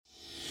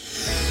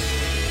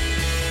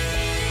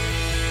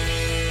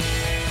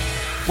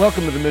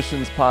Welcome to the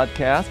Missions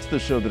Podcast, the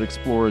show that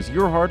explores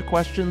your hard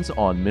questions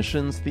on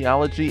missions,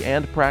 theology,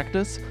 and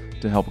practice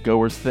to help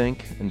goers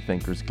think and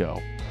thinkers go.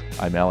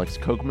 I'm Alex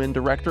Kochman,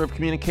 Director of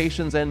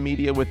Communications and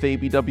Media with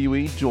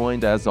ABWE,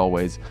 joined as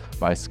always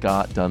by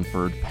Scott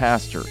Dunford,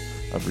 pastor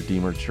of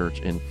Redeemer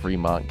Church in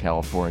Fremont,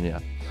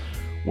 California.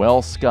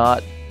 Well,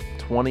 Scott,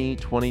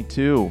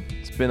 2022,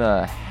 it's been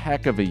a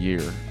heck of a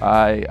year.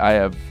 I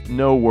have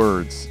no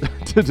words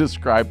to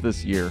describe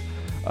this year.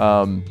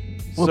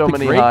 So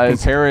many highs,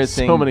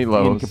 so many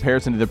lows. In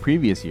comparison to the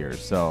previous years.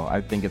 So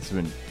I think it's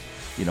been,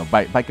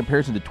 by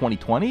comparison to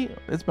 2020,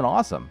 it's been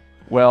awesome.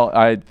 Well,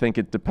 I think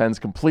it depends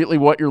completely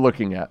what you're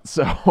looking at.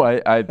 So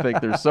I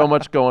think there's so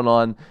much going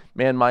on.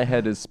 Man, my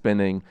head is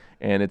spinning,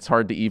 and it's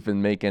hard to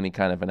even make any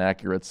kind of an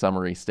accurate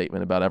summary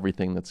statement about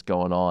everything that's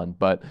going on.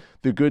 But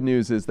the good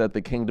news is that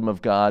the kingdom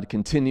of God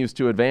continues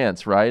to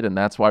advance, right? And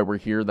that's why we're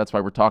here. That's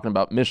why we're talking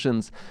about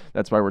missions.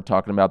 That's why we're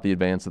talking about the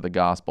advance of the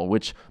gospel,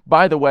 which,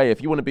 by the way,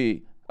 if you want to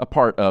be a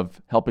part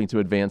of helping to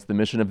advance the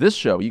mission of this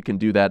show, you can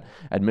do that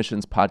at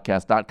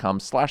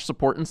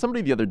missionspodcast.com/support. And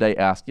somebody the other day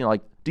asked, do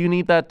you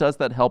need that? Does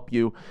that help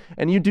you?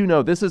 And you do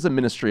know this is a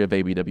ministry of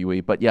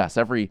ABWE, but yes,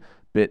 every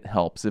bit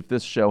helps. If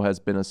this show has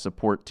been a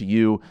support to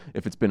you,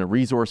 if it's been a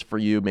resource for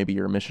you, maybe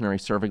you're a missionary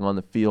serving on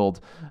the field,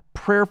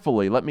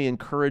 prayerfully, let me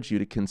encourage you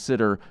to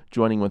consider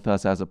joining with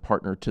us as a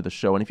partner to the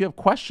show. And if you have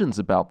questions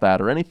about that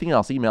or anything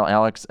else, email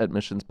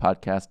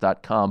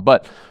alex@missionspodcast.com.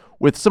 But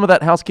with some of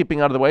that housekeeping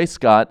out of the way,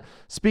 Scott,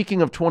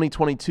 speaking of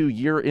 2022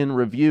 year in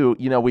review,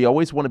 we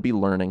always want to be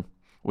learning.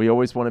 We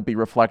always want to be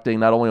reflecting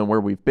not only on where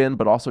we've been,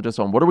 but also just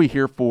on what are we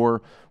here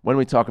for when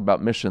we talk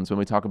about missions, when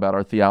we talk about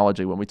our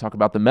theology, when we talk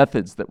about the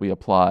methods that we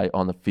apply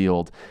on the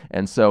field.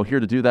 And so here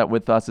to do that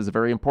with us is a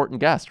very important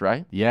guest,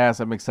 right?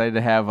 Yes, I'm excited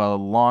to have a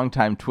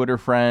longtime Twitter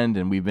friend,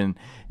 and we've been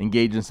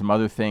engaged in some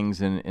other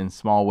things in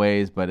small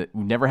ways, but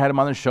we've never had him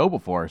on the show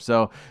before.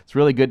 So it's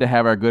really good to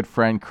have our good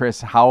friend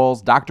Chris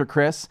Howles. Dr.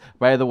 Chris,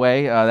 by the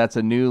way, that's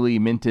a newly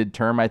minted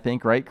term, I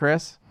think, right,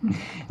 Chris?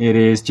 It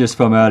is, just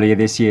from earlier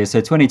this year.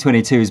 So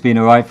 2022 has been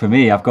all right for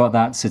me. I've got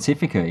that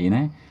certificate,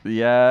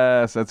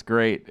 Yes, that's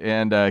great.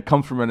 And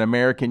comes from an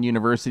American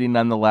university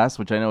nonetheless,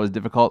 which I know is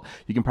difficult.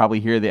 You can probably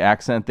hear the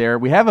accent there.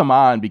 We have him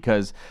on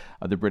because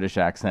the British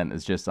accent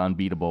is just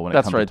unbeatable when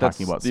it comes to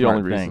talking about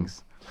smart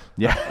things.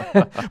 Yeah,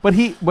 but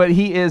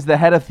he is the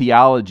head of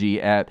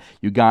theology at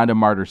Uganda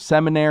Martyr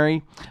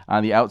Seminary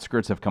on the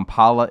outskirts of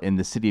Kampala in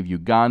the city of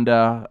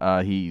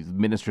Uganda. He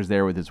ministers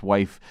there with his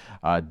wife,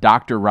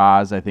 Dr.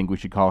 Roz, I think we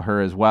should call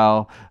her as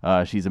well.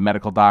 She's a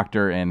medical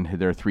doctor, and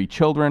there are 3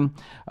 children.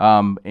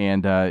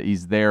 And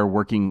he's there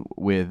working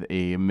with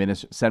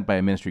sent by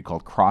a ministry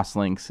called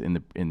Crosslinks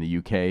in the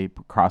UK,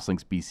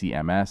 Crosslinks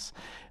BCMS,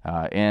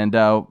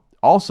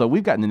 Also,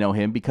 we've gotten to know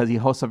him because he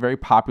hosts a very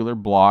popular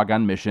blog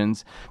on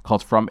missions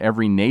called From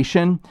Every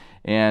Nation,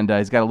 and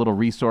he's got a little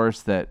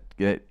resource that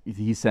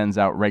he sends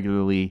out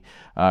regularly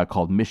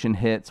called Mission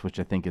Hits, which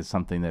I think is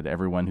something that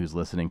everyone who's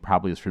listening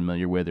probably is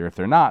familiar with, or if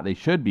they're not, they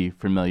should be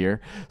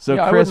familiar. So,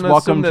 yeah, Chris, I wouldn't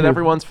welcome assume that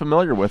everyone's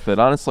familiar with it,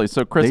 honestly.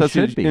 So, Chris, let's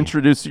be.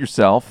 Introduce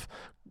yourself.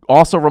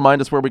 Also,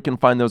 remind us where we can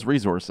find those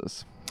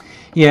resources.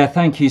 Yeah,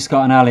 thank you,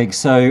 Scott and Alex.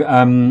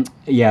 So,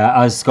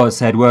 as Scott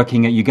said,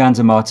 working at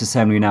Uganda Martyr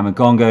Seminary in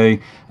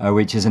Namugongo,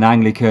 which is an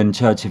Anglican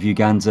Church of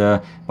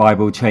Uganda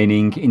Bible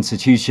training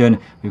institution.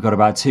 We've got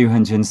about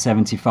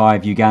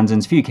 275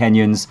 Ugandans, few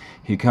Kenyans,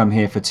 who come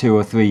here for 2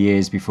 or 3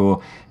 years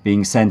before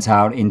being sent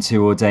out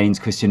into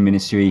ordained Christian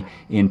ministry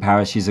in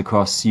parishes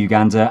across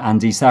Uganda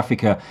and East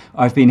Africa.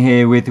 I've been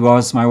here with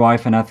Roz, my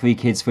wife, and our 3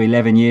 kids for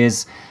 11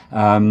 years.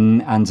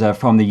 And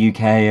from the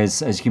UK,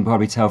 as you can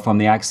probably tell from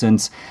the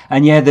accent.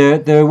 And yeah,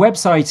 the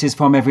website is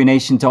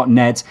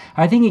FromEveryNation.net.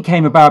 I think it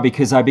came about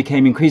because I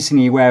became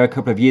increasingly aware a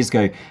couple of years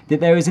ago that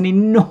there is an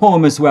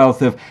enormous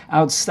wealth of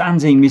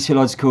outstanding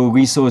missiological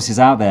resources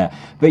out there.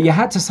 But you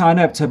had to sign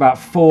up to about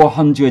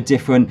 400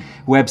 different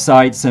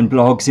websites and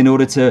blogs in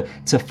order to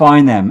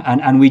find them.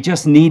 And we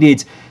just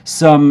needed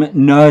some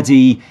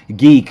nerdy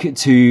geek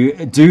to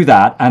do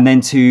that, and then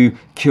to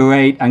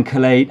curate and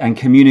collate and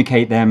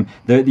communicate them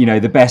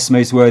the best,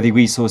 most worthy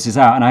resources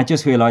out. And I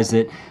just realized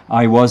that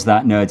I was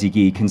that nerdy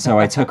geek, and so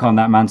I took on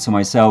that mantle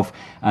myself.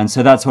 And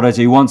so that's what I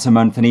do. Once a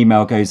month, an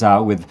email goes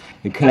out with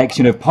a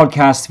collection of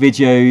podcasts,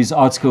 videos,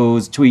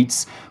 articles,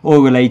 tweets,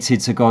 all related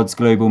to God's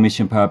global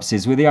mission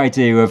purposes, with the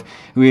idea of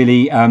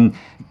really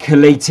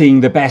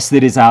collating the best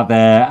that is out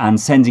there and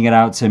sending it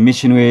out to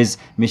missionaries,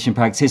 mission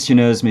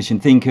practitioners, mission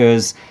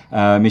thinkers,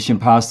 mission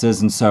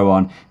pastors, and so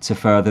on, to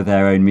further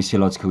their own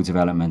missiological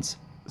development.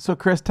 So,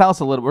 Chris, tell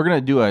us a little. We're going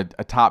to do a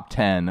top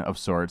 10 of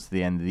sorts at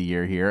the end of the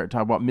year here,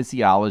 talk about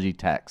missiology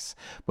texts.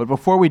 But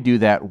before we do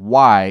that,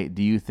 why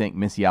do you think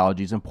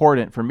missiology is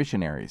important for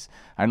missionaries?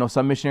 I know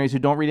some missionaries who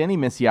don't read any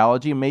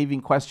missiology and may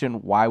even question,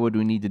 why would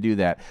we need to do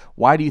that?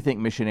 Why do you think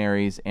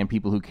missionaries and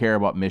people who care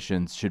about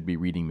missions should be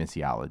reading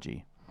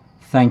missiology?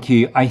 Thank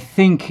you. I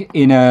think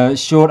in a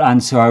short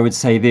answer, I would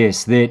say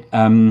this, that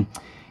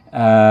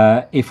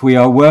if we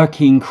are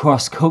working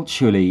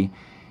cross-culturally,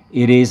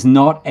 it is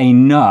not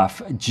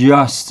enough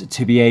just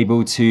to be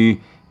able to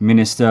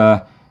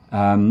minister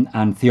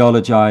and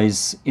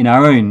theologize in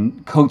our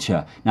own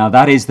culture. Now,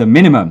 that is the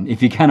minimum.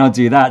 If you cannot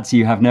do that,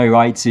 you have no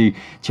right to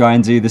try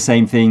and do the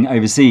same thing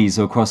overseas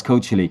or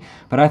cross-culturally.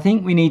 But I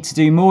think we need to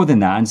do more than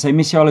that. And so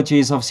missiology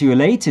is obviously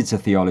related to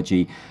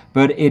theology,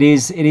 but it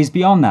is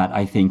beyond that,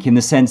 I think, in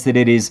the sense that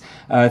it is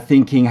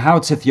thinking how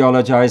to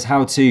theologize,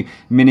 how to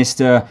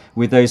minister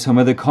with those from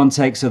other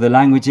contexts, other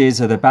languages,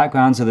 other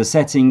backgrounds, other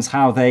settings,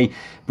 how they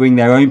bring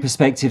their own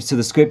perspectives to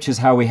the scriptures,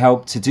 how we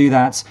help to do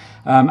that.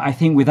 I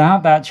think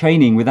without that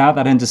training, without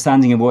that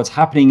understanding of what's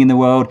happening in the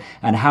world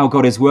and how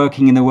God is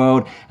working in the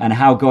world and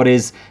how God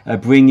is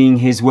bringing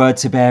his word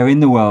to bear in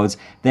the world,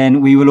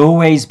 then we will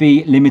always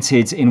be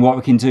limited in what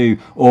we can do,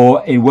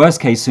 or in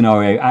worst case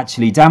scenario,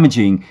 actually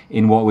damaging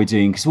in what we're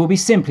doing, because we'll be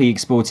simply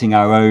exporting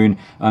our own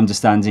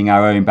understanding,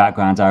 our own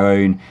background, our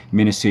own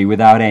ministry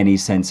without any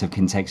sense of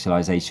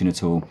contextualization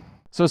at all.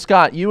 So,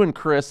 Scott, you and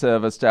Chris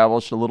have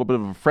established a little bit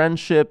of a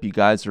friendship. You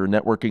guys are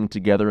networking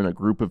together in a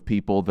group of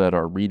people that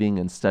are reading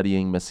and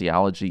studying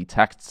missiology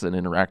texts and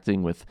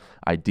interacting with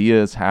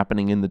ideas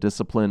happening in the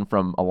discipline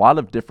from a lot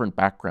of different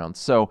backgrounds.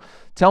 So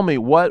tell me,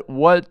 what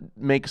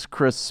makes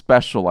Chris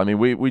special? I mean,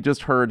 we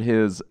just heard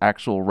his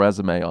actual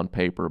resume on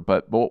paper,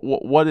 but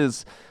what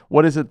is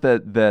it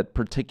that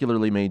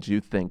particularly made you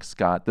think,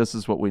 Scott, this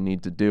is what we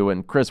need to do?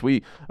 And Chris,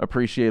 we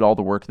appreciate all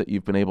the work that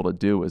you've been able to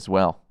do as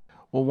well.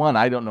 Well, one,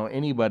 I don't know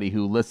anybody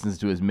who listens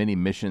to as many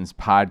missions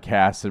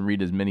podcasts and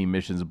read as many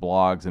missions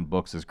blogs and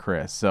books as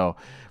Chris. So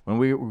when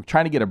we're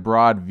trying to get a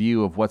broad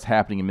view of what's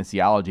happening in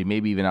missiology,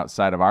 maybe even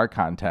outside of our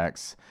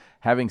context,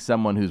 having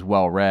someone who's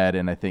well-read,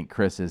 and I think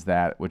Chris is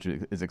that, which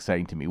is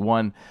exciting to me.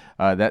 One,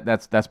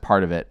 that's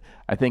part of it.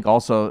 I think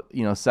also,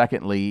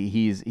 secondly,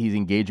 he's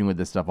engaging with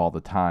this stuff all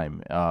the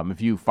time.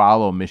 If you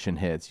follow Mission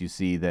Hits, you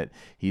see that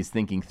he's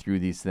thinking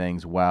through these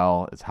things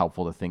well. It's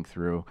helpful to think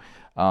through.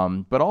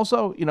 But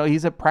also,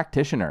 he's a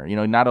practitioner.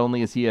 Not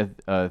only is he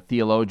a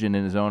theologian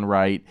in his own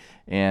right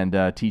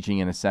and teaching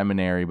in a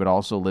seminary, but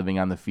also living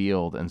on the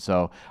field. And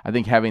so I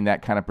think having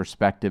that kind of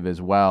perspective as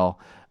well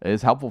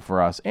is helpful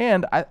for us.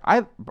 And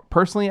I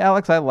personally,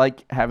 Alex, I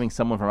like having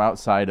someone from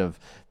outside of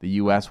the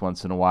U.S.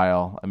 once in a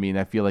while. I mean,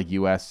 I feel like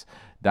U.S.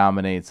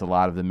 dominates a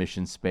lot of the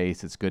mission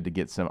space. It's good to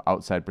get some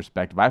outside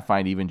perspective. I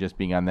find even just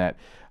being on that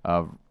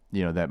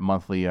that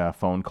monthly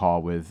phone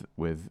call with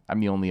I'm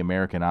the only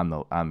American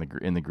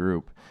in the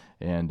group,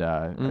 and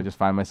I just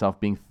find myself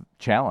being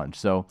challenged.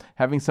 So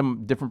having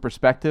some different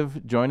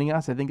perspective joining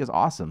us, I think, is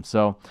awesome.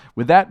 So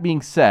with that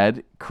being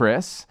said,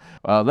 Chris,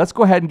 let's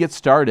go ahead and get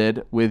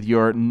started with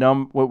your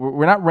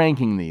we're not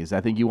ranking these.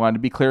 I think you wanted to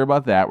be clear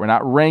about that. We're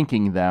not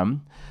ranking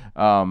them.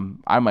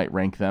 I might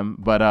rank them,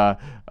 but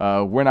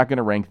we're not going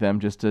to rank them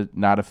just to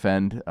not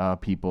offend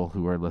people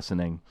who are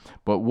listening.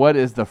 But what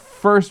is the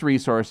first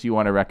resource you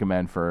want to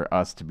recommend for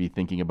us to be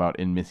thinking about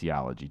in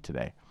missiology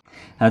today?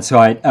 That's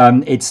right.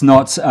 It's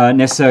not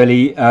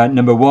necessarily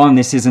number one.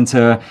 This isn't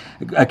a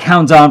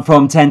countdown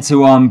from 10 to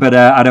 1, but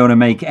I don't want to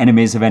make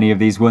enemies of any of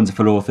these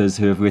wonderful authors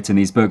who have written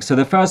these books. So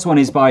the first one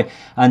is by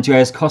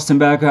Andreas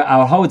Kostenberger.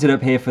 I'll hold it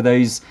up here for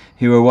those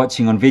who are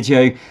watching on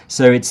video.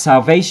 So it's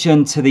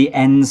Salvation to the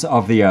Ends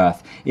of the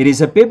Earth. It is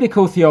a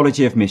biblical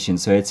theology of mission.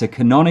 So it's a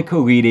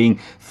canonical reading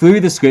through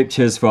the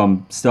scriptures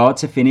from start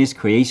to finish,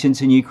 creation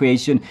to new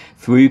creation,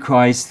 through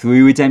Christ,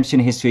 through redemption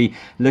history,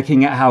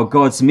 looking at how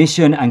God's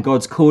mission and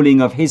God's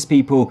calling of his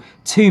people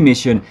to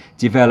mission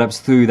develops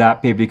through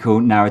that biblical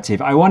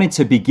narrative. I wanted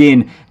to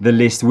begin the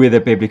list with a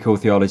biblical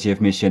theology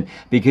of mission,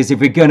 because if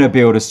we're going to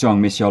build a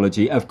strong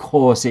missiology, of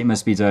course it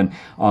must be done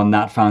on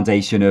that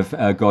foundation of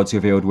God's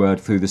revealed word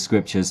through the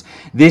scriptures.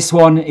 This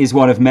one is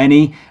one of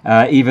many.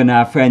 Even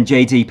our friend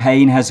J.D.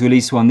 Payne has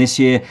released one this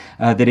year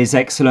that is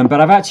excellent,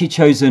 but I've actually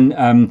chosen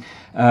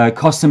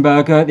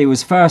Kostenberger. It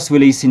was first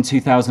released in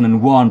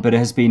 2001, but it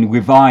has been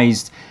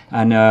revised,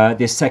 and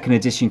this second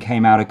edition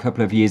came out a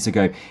couple of years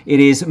ago. It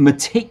is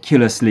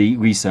meticulously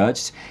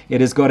researched.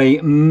 It has got a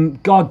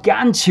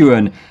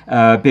gargantuan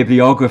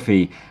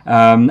bibliography,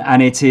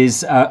 and it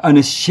is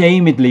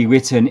unashamedly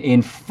written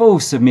in full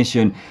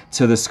submission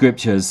to the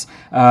scriptures.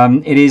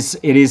 It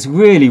is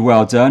really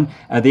well done.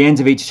 At the end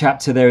of each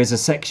chapter, there is a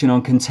section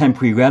on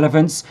contemporary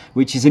relevance,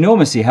 which is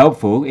enormously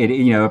helpful.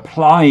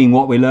 Applying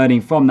what we're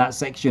learning from that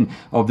section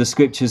of the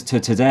scriptures to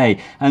today.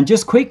 And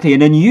just quickly,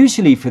 and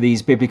unusually for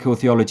these biblical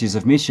theologies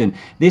of mission,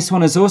 this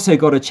one has also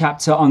got a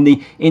chapter on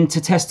the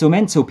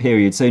intertestamental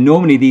period. So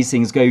normally these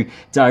things go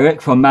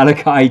direct from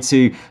Malachi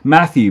to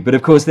Matthew, but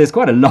of course there's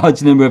quite a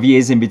large number of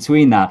years in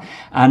between that,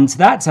 and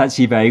that's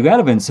actually very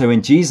relevant. So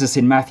when Jesus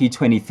in Matthew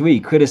 23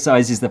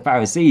 criticizes the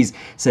Pharisees,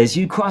 says,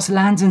 "You cross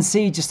land and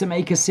sea just to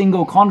make a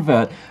single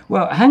convert."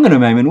 Well, hang on a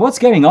moment, what's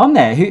going on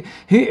there?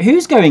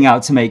 Who's going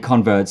out to make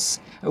converts?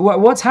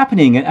 What's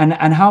happening,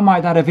 and how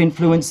might that have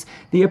influenced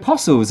the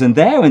apostles and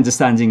their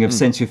understanding of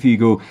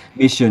centrifugal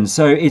mission?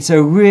 So it's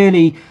a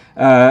really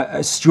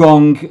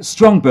strong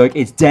book.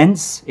 It's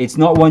dense. It's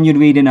not one you'd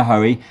read in a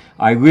hurry.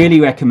 I really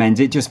recommend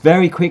it. Just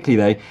very quickly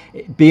though,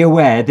 be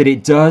aware that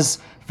it does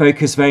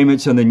focus very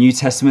much on the New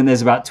Testament.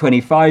 There's about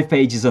 25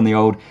 pages on the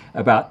Old,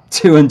 about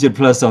 200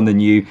 plus on the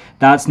New.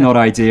 That's not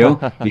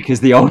ideal because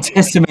the Old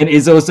Testament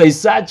is also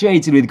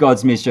saturated with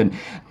God's mission.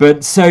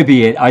 But so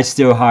be it. I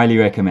still highly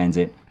recommend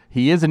it.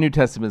 He is a New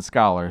Testament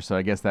scholar, so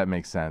I guess that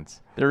makes sense.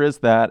 There is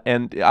that.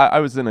 And I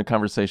was in a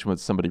conversation with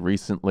somebody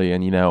recently,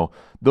 and,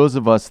 those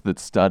of us that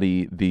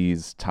study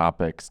these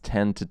topics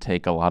tend to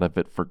take a lot of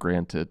it for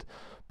granted.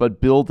 But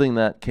building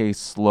that case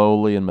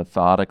slowly and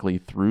methodically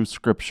through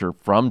Scripture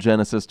from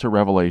Genesis to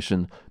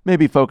Revelation,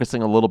 maybe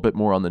focusing a little bit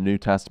more on the New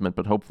Testament,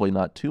 but hopefully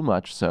not too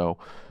much so,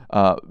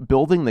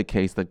 building the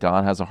case that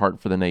God has a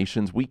heart for the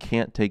nations, we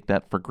can't take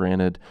that for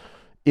granted.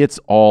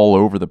 It's all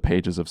over the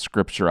pages of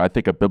Scripture. I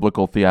think a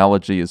biblical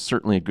theology is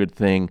certainly a good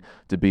thing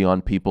to be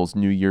on people's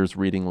New Year's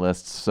reading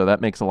lists. So that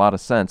makes a lot of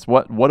sense.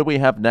 What do we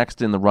have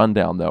next in the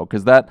rundown, though?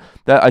 Because that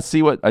I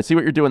see what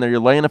you're doing there.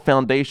 You're laying a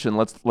foundation.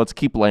 Let's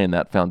keep laying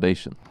that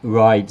foundation.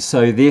 Right.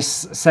 So this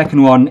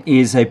second one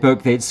is a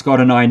book that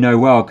Scott and I know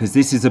well, because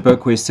this is a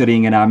book we're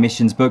studying in our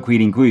missions book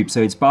reading group. So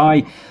it's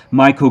by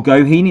Michael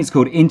Goheen. It's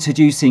called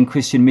Introducing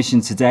Christian Mission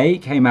Today.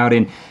 It came out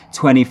in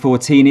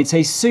 2014. It's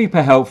a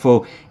super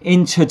helpful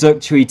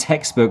introductory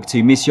textbook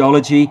to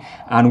missiology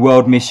and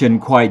world mission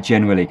quite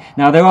generally.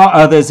 Now, there are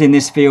others in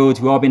this field.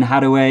 Robin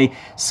Hadaway,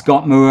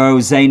 Scott Moreau,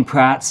 Zane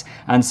Pratt,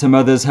 and some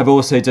others have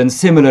also done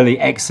similarly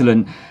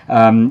excellent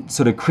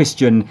sort of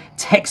Christian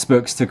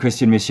textbooks to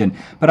Christian mission.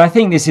 But I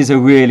think this is a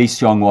really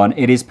strong one.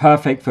 It is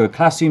perfect for a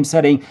classroom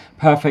setting,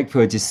 perfect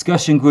for a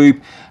discussion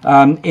group.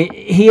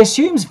 He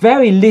assumes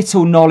very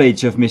little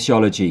knowledge of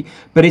missiology,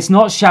 but it's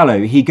not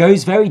shallow. He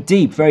goes very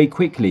deep, very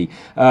quickly,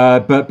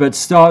 but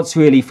starts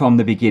really from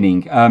the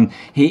beginning.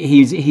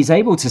 He's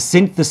able to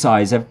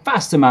synthesize a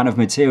vast amount of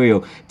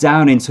material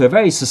down into a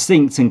very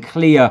succinct and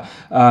clear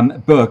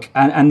book.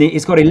 And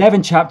it's got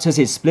 11 chapters.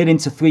 It's split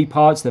into 3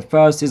 parts. The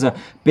first is a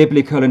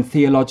biblical and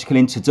theological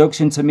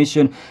introduction to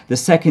mission. The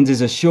second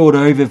is a short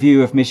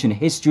overview of mission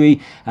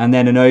history, and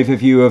then an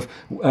overview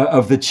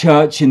of the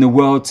church in the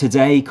world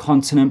today,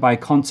 continent by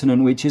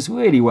continent, which is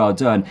really well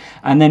done.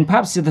 And then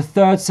perhaps the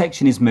third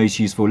section is most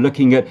useful,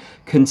 looking at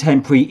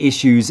contemporary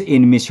issues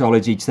in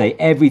missiology today,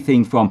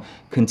 everything from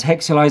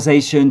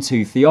contextualization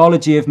to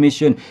theology of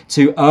mission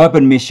to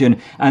urban mission.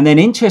 And then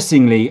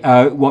interestingly,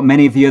 what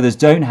many of the others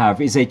don't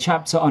have is a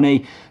chapter on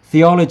a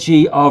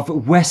theology of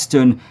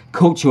Western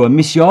culture, or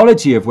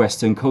missiology of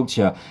Western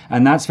culture.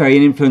 And that's very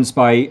influenced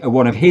by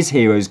one of his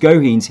heroes,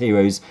 Goheen's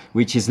heroes,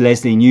 which is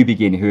Leslie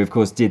Newbegin, who of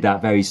course did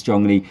that very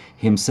strongly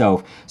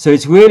himself. So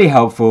it's really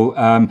helpful.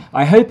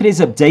 I hope it is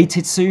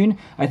updated soon.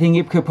 I think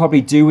it could probably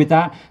do with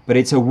that, but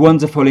it's a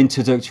wonderful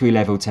introductory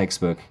level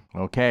textbook.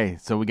 Okay,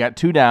 so we got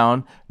 2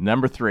 down.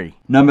 Number 3.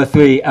 Number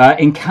 3,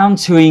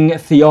 Encountering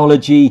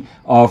Theology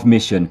of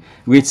Mission,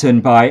 written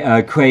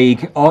by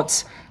Craig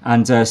Ott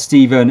and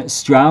Stephen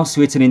Strauss,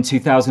 written in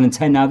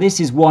 2010. Now, this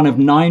is one of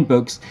 9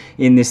 books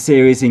in this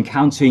series,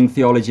 Encountering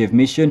Theology of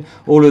Mission,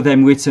 all of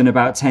them written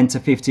about 10 to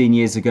 15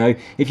 years ago.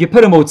 If you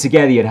put them all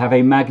together, you'd have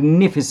a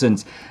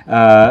magnificent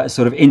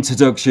sort of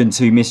introduction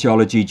to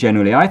missiology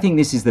generally. I think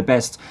this is the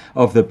best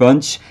of the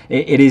bunch.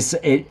 It is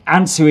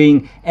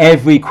answering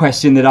every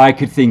question that I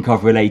could think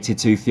of related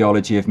to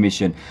theology of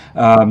mission.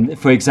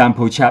 For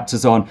example,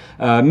 chapters on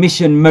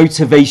mission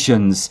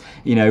motivations,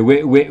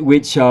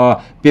 which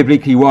are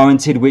biblically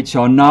warranted, which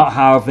are not,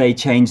 how have they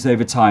changed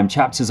over time.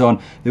 Chapters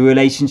on the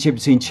relationship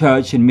between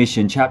church and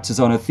mission. Chapters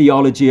on a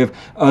theology of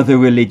other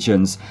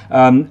religions.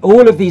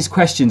 All of these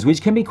questions,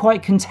 which can be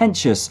quite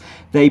contentious,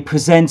 they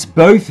present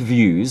both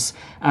views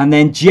and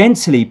then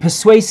gently,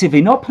 persuasively,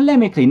 not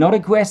polemically, not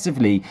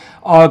aggressively,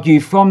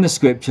 argue from the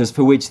scriptures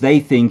for which they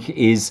think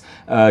is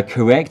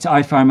correct.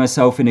 I find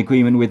myself in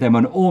agreement with them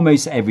on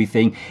almost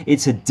everything.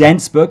 It's a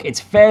dense book. It's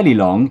fairly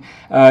long.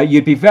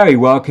 You'd be very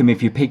welcome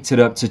if you picked it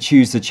up to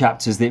choose the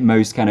chapters that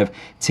most kind of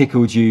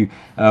tickled you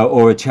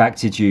or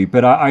attracted you.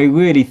 But I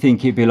really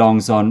think it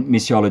belongs on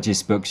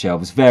missiologists'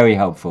 bookshelves. Very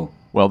helpful.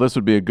 Well, this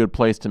would be a good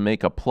place to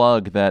make a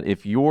plug that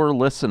if you're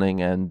listening,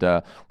 and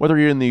whether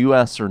you're in the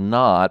U.S. or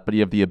not, but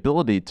you have the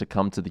ability to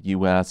come to the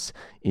U.S.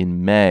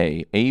 in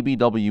May,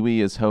 ABWE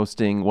is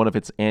hosting one of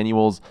its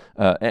annual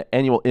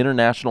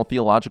International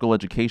Theological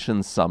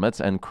Education Summits,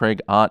 and Craig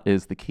Ott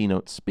is the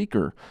keynote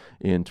speaker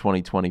in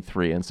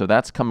 2023. And so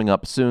that's coming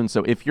up soon.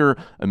 So if you're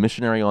a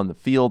missionary on the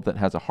field that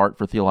has a heart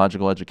for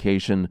theological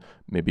education,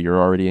 maybe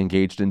you're already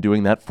engaged in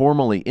doing that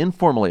formally,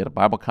 informally at a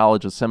Bible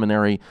college, a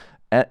seminary,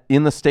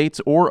 in the States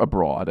or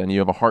abroad, and you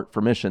have a heart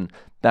for mission,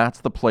 that's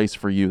the place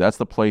for you. That's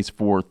the place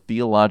for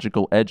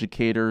theological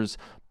educators,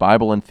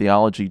 Bible and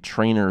theology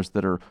trainers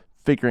that are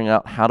figuring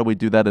out how do we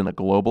do that in a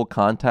global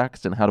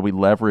context, and how do we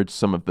leverage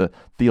some of the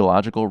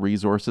theological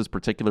resources,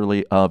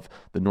 particularly of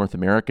the North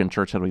American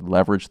church, how do we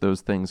leverage those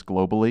things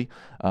globally?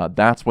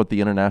 That's what the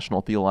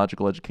International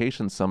Theological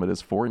Education Summit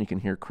is for, and you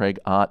can hear Craig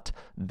Ott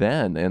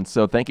then. And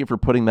so thank you for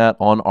putting that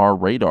on our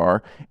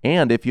radar.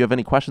 And if you have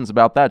any questions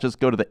about that, just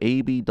go to the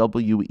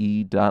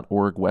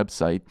abwe.org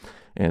website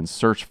and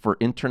search for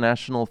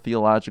International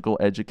Theological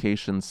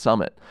Education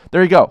Summit.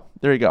 There you go.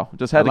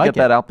 Just had to get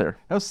that out there.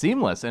 That was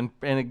seamless and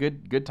a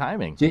good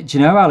timing. Do you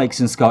know, Alex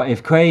and Scott,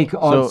 if Craig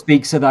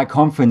speaks at that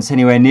conference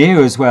anywhere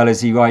near as well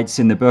as he writes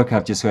in the book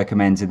I've just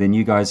recommended, then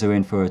you guys are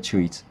in for a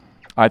treat.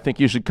 I think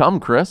you should come,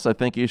 Chris. I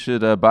think you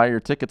should buy your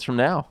tickets from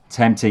now.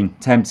 Tempting,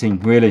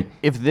 really.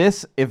 If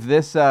this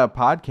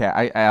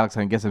podcast, Alex,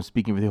 I guess I'm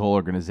speaking for the whole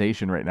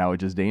organization right now,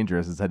 which is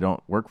dangerous, as I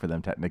don't work for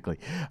them technically.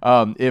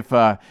 But if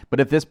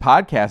this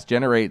podcast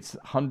generates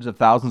hundreds of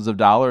thousands of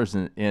dollars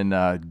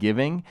in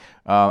giving,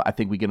 I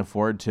think we can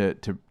afford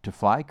to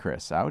fly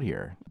Chris out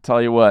here.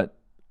 Tell you what,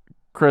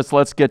 Chris,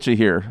 let's get you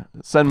here.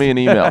 Send me an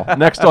email.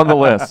 Next on the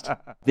list.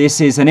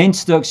 This is an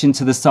introduction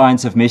to the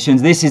science of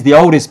missions. This is the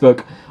oldest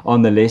book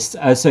on the list.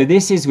 So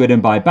this is written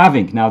by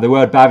Bavinck. Now, the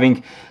word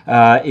Bavinck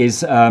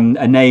is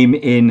a name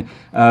in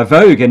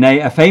vogue,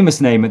 a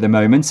famous name at the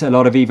moment. A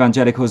lot of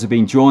evangelicals are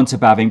being drawn to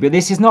Bavinck, but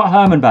this is not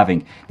Herman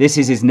Bavinck. This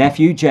is his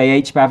nephew,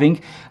 J.H.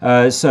 Bavinck.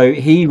 So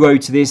he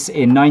wrote this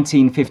in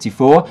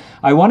 1954.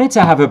 I wanted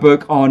to have a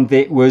book on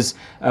that was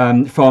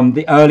from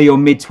the early or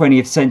mid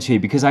 20th century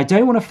because I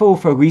don't want to fall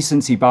for a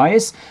recency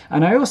bias,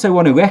 and I also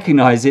want to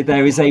recognize that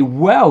there is a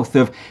wealth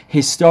of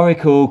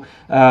historical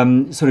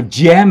sort of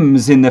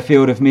gems in the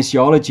field of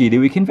missiology that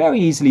we can very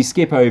easily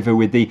skip over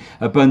with the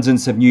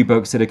abundance of new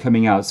books that are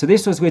coming out. So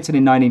this was written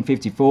in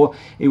 1954.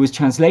 It was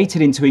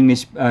translated into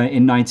English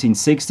in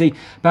 1960.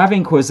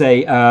 Bavinck was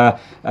a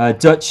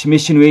Dutch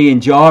missionary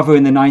in Java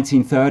in the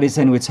 1930s,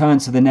 then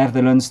returned to the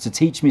Netherlands to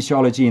teach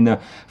missiology in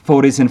the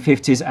 40s and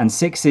 50s and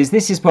 60s.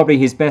 This is probably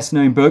his best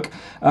known book.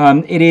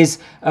 It is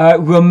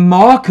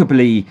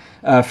remarkably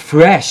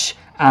fresh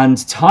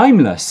and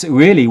timeless,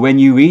 really, when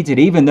you read it,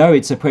 even though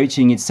it's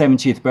approaching its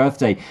 70th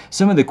birthday.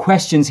 Some of the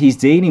questions he's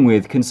dealing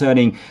with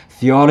concerning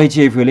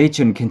theology of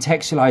religion,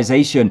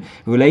 contextualization,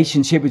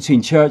 relationship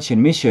between church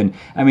and mission.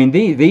 I mean,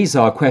 these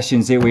are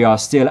questions that we are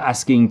still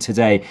asking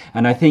today.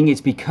 And I think it's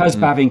because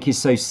Bavinck is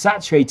so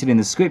saturated in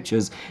the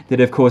scriptures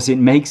that, of course, it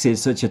makes it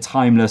such a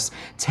timeless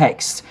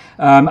text.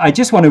 I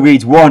just want to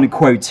read one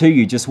quote to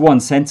you, just one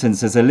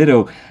sentence as a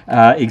little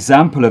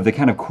example of the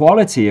kind of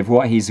quality of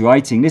what he's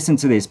writing. Listen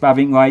to this.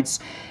 Bavinck writes,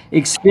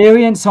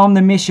 "Experience on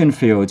the mission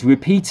field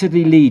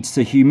repeatedly leads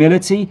to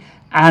humility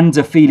and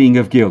a feeling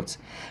of guilt.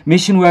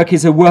 Mission work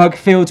is a work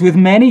filled with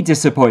many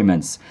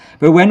disappointments,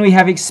 but when we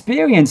have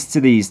experienced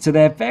these to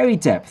their very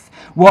depth,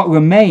 what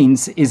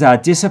remains is our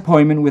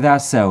disappointment with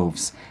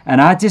ourselves, and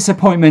our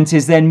disappointment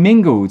is then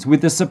mingled with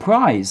the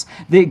surprise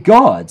that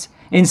God,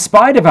 in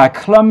spite of our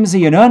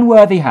clumsy and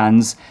unworthy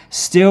hands,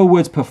 still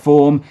would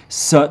perform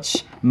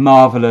such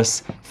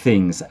marvelous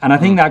things." And I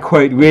think that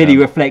quote really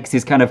reflects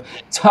this kind of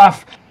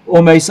tough,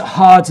 almost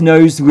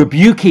hard-nosed,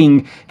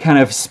 rebuking kind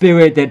of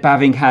spirit that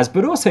Bavinck has,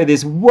 but also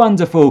this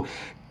wonderful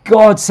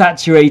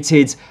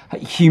God-saturated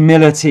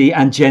humility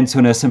and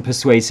gentleness and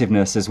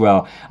persuasiveness as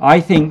well. I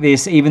think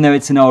this, even though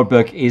it's an old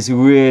book, is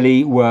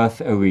really worth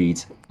a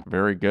read.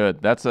 Very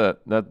good. That's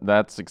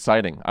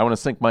exciting. I want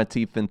to sink my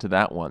teeth into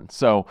that one.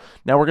 So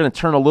now we're going to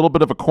turn a little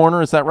bit of a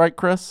corner. Is that right,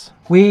 Chris?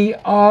 We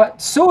are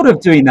sort of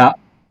doing that.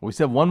 We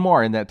said one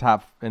more in that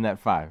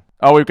five.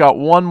 Oh, we've got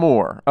one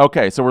more.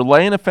 Okay, so we're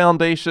laying a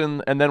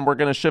foundation, and then we're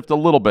going to shift a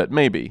little bit,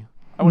 maybe.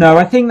 No,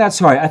 I think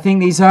that's right. I think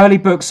these early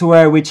books are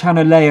where we're trying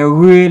to lay a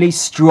really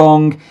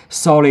strong,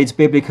 solid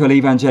biblical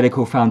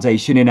evangelical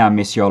foundation in our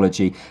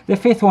missiology. The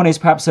fifth one is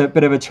perhaps a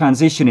bit of a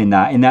transition in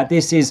that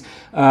this is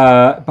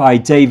by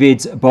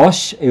David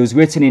Bosch. It was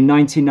written in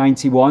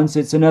 1991, so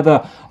it's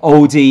another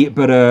oldie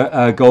but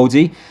a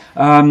goldie.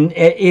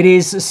 It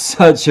is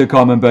such a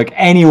common book.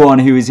 Anyone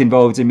who is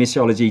involved in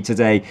missiology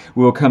today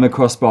will come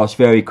across Bosch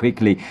very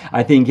quickly.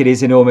 I think it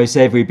is in almost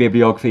every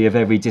bibliography of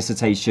every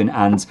dissertation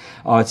and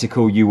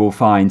article you will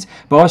find.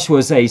 Bosch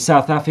was a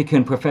South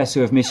African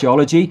professor of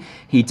missiology.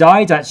 He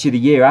died actually the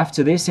year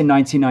after this in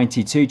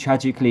 1992,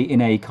 tragically in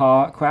a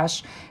car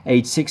crash,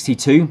 age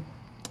 62.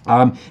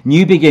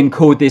 Newbigin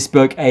called this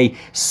book a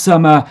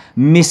summa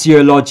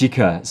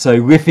missiologica, so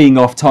riffing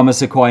off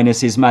Thomas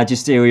Aquinas'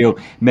 magisterial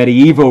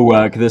medieval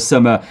work, the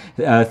Summa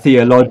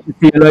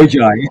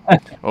Theologiae.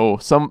 Oh,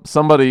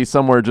 somebody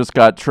somewhere just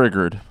got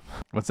triggered.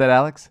 What's that,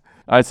 Alex?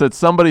 I said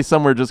somebody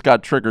somewhere just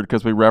got triggered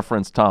because we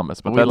referenced Thomas,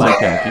 but that's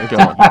okay. Keep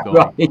going.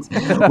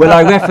 Right. Well,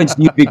 I referenced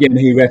Newbigin,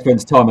 who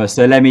referenced Thomas,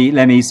 so let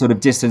me sort of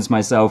distance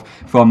myself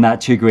from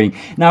that triggering.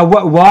 Now,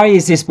 why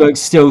is this book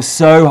still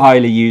so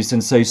highly used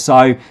and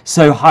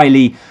so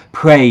highly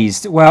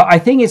praised? Well, I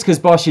think it's because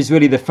Bosch is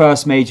really the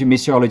first major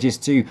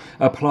missiologist to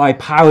apply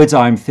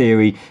paradigm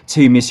theory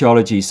to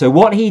missiology. So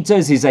what he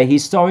does is a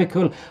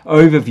historical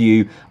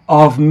overview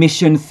of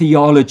mission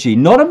theology,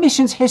 not a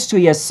missions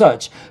history as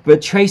such,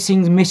 but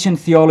tracing mission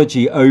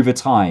theology over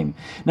time.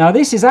 Now,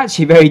 this is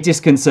actually very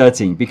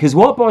disconcerting because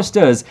what Bosch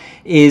does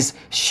is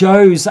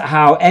shows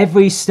how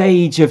every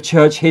stage of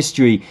church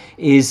history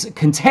is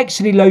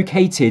contextually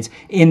located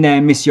in their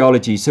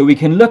missiology. So we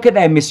can look at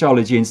their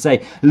missiology and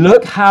say,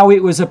 look how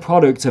it was a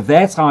product of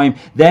their time,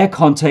 their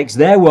context,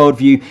 their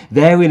worldview,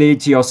 their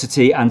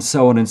religiosity, and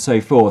so on and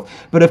so forth.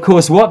 But of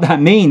course, what that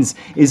means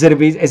is that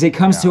as it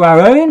comes to our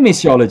own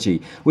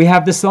missiology, we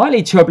have the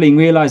slightly troubling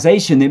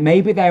realization that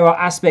maybe there are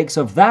aspects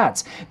of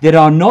that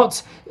are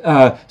not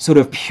sort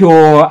of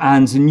pure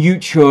and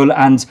neutral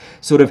and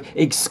sort of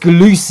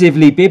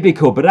exclusively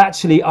biblical, but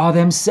actually are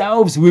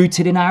themselves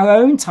rooted in our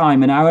own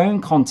time and our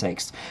own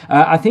context.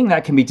 I think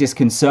that can be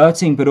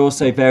disconcerting, but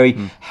also very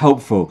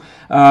helpful.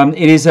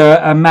 It is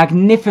a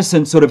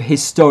magnificent sort of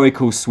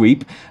historical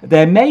sweep.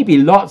 There may be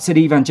lots that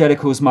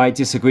evangelicals might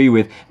disagree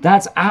with.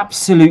 That's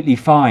absolutely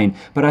fine.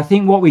 But I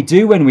think what we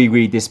do when we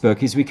read this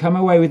book is we come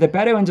away with a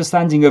better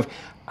understanding of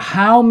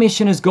how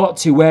mission has got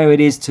to where it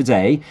is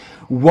today,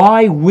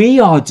 why we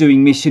are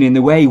doing mission in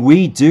the way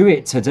we do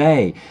it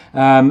today,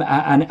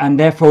 and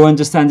therefore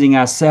understanding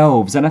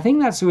ourselves. And I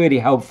think that's really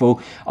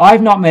helpful.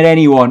 I've not met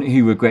anyone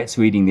who regrets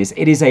reading this.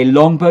 It is a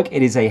long book.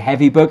 It is a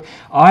heavy book.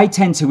 I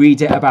tend to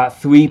read it about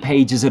 3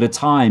 pages at a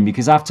time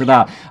because after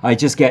that, I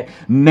just get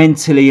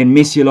mentally and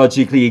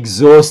missiologically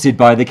exhausted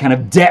by the kind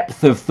of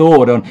depth of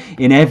thought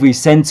in every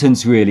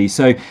sentence, really.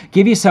 So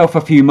give yourself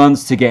a few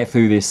months to get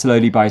through this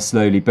slowly by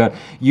slowly, but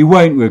you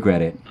won't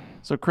regret it.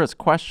 So, Chris,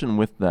 question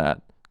with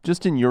that.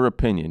 Just in your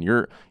opinion,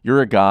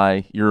 you're a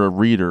guy, you're a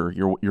reader,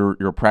 you're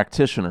a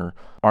practitioner.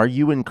 Are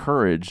you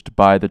encouraged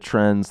by the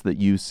trends that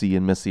you see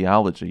in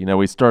missiology? You know,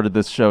 we started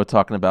this show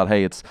talking about,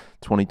 hey, it's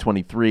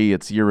 2023,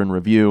 it's year in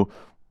review.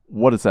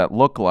 What does that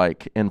look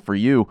like? And for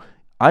you,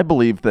 I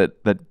believe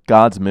that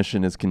God's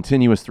mission is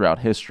continuous throughout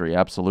history,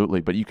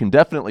 absolutely. But you can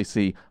definitely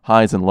see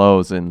highs and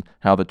lows in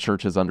how the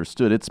church has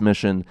understood its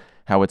mission,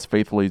 how it's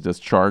faithfully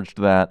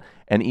discharged that,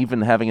 and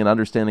even having an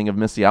understanding of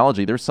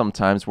missiology. There's some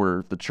times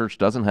where the church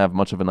doesn't have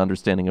much of an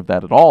understanding of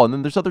that at all, and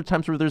then there's other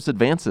times where there's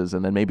advances,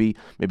 and then maybe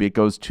it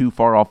goes too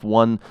far off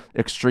one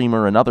extreme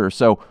or another.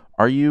 So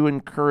are you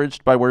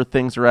encouraged by where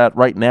things are at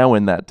right now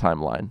in that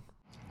timeline?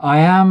 I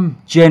am,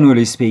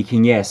 generally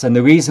speaking, yes. And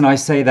the reason I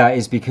say that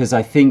is because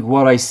I think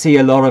what I see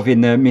a lot of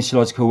in the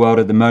missiological world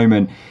at the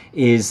moment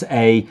is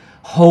a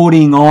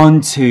holding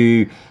on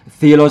to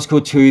theological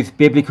truth,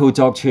 biblical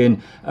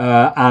doctrine,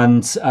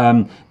 and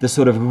the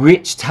sort of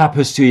rich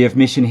tapestry of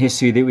mission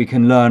history that we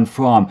can learn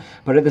from.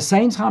 But at the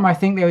same time, I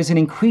think there is an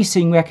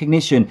increasing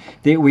recognition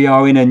that we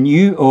are in a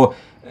new or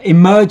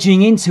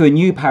emerging into a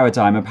new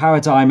paradigm, a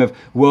paradigm of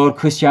world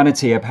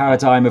Christianity, a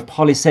paradigm of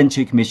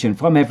polycentric mission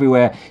from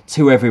everywhere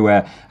to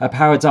everywhere, a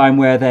paradigm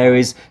where there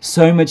is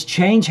so much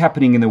change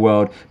happening in the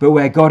world, but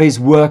where God is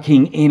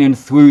working in and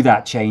through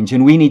that change.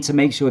 And we need to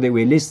make sure that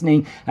we're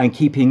listening and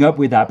keeping up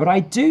with that. But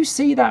I do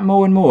see that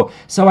more and more.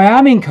 So I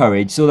am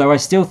encouraged, although I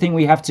still think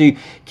we have to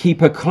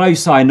keep a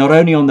close eye, not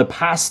only on the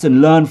past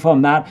and learn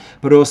from that,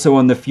 but also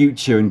on the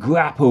future and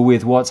grapple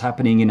with what's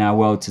happening in our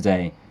world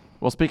today.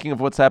 Well, speaking of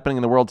what's happening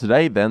in the world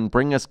today, then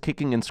bring us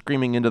kicking and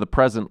screaming into the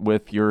present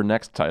with your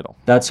next title.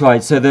 That's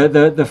right. So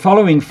the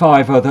following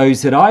 5 are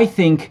those that I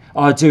think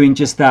are doing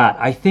just that.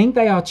 I think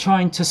they are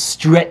trying to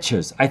stretch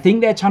us. I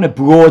think they're trying to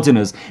broaden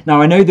us.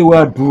 Now, I know the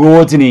word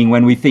broadening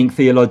when we think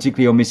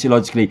theologically or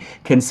missiologically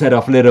can set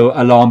off little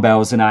alarm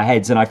bells in our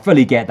heads, and I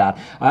fully get that.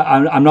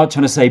 I'm not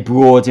trying to say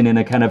broaden in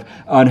a kind of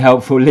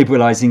unhelpful,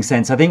 liberalizing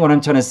sense. I think what I'm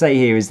trying to say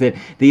here is that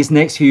these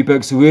next few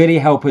books really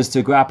help us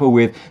to grapple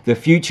with the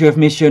future of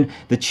mission,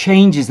 the changes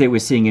that we're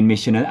seeing in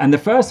mission. And the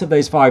first of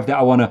those 5 that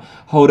I want to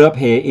hold up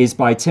here is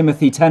by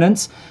Timothy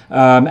Tennant,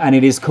 and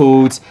it is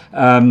called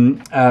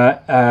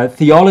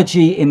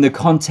Theology in the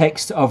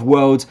Context of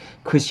World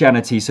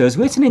Christianity. So it was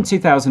written in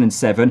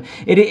 2007.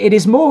 It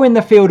is more in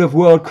the field of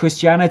world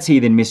Christianity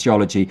than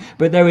missiology,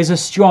 but there is a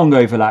strong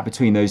overlap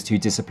between those two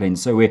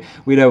disciplines, so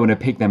we don't want to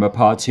pick them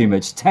apart too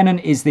much. Tennant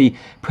is the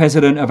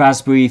president of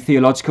Asbury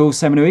Theological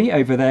Seminary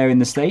over there in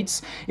the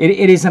States.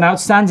 It is an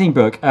outstanding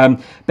book.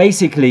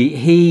 Basically,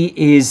 he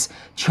is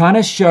trying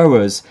to show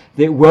us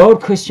that world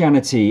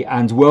Christianity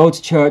and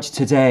world church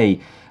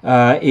today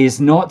is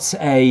not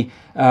a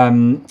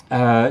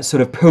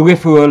sort of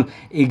peripheral,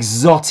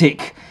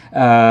 exotic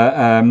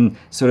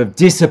sort of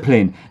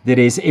discipline that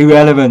is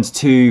irrelevant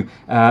to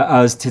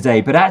us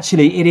today, but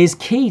actually it is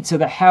key to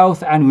the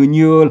health and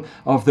renewal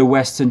of the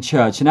Western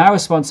church. And our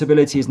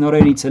responsibility is not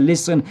only to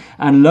listen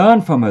and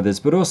learn from others,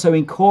 but also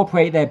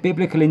incorporate their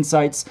biblical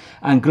insights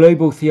and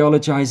global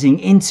theologizing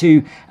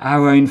into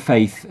our own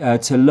faith,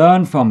 to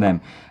learn from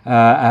them.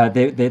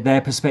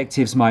 Their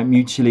perspectives might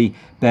mutually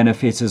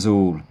benefit us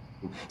all.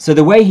 So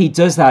the way he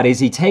does that is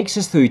he takes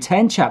us through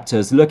 10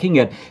 chapters looking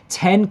at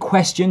 10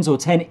 questions or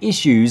 10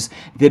 issues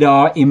that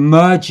are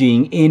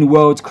emerging in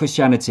world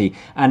Christianity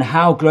and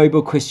how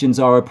global Christians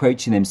are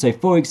approaching them. So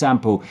for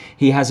example,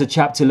 he has a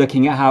chapter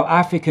looking at how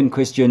African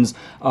Christians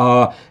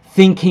are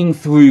thinking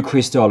through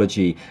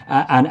Christology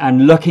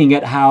and looking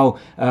at how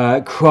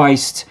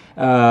Christ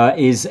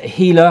is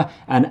healer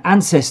and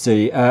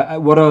ancestor.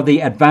 What are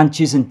the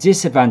advantages and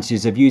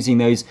disadvantages of using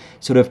those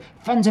sort of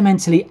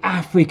fundamentally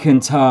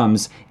African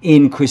terms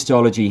in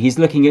Christology? He's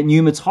looking at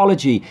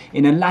pneumatology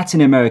in a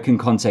Latin American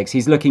context.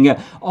 He's looking at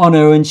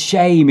honor and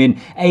shame in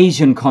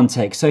Asian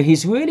context. So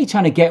he's really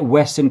trying to get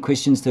Western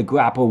Christians to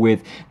grapple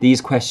with these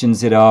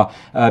questions that are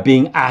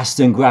being asked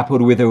and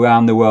grappled with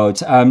around the world.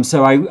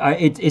 So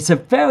it's a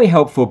very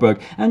helpful book.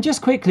 And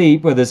just quickly,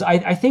 brothers,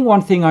 I think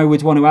one thing I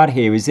would want to add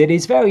here is that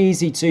it's very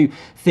easy to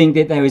think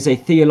that there is a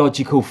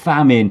theological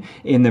famine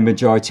in the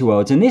majority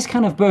world. And this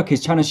kind of book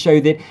is trying to show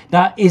that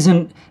that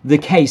isn't the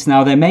case.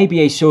 Now, there may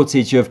be a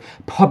shortage of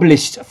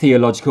published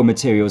theological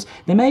materials.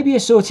 There may be a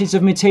shortage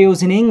of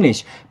materials in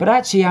English, but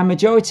actually our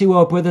majority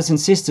world brothers and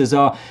sisters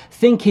are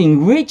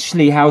thinking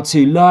richly how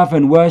to love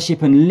and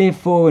worship and live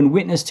for and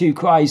witness to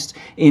Christ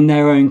in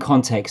their own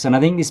context. And I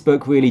think this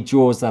book really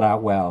draws that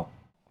out well.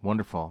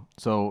 Wonderful.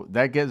 So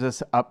that gets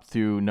us up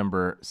through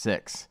number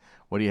 6.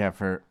 What do you have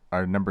for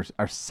our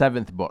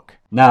 7th book?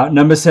 Now,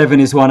 number 7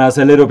 is one I was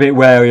a little bit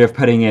wary of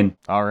putting in.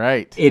 All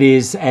right. It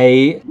is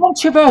a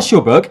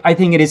controversial book, I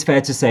think it is fair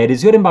to say. It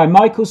is written by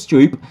Michael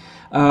Stroop,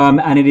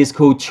 and it is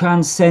called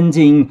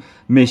Transcending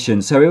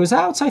Mission. So it was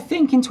out, I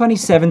think, in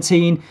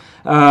 2017.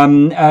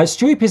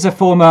 Stroop is a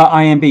former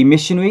IMB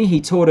missionary. He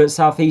taught at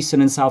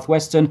Southeastern and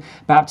Southwestern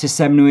Baptist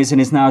seminaries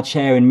and is now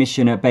chair in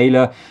mission at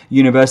Baylor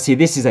University.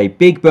 This is a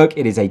big book.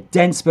 It is a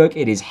dense book.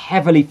 It is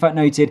heavily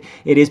footnoted.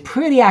 It is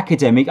pretty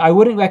academic. I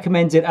wouldn't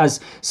recommend it as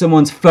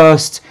someone's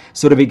first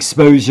sort of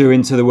exposure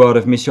into the world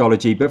of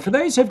missiology. But for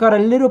those who've got a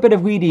little bit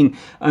of reading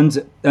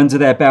under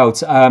their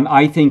belt,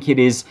 I think it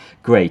is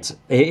great.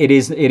 It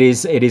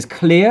is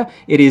clear.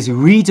 It is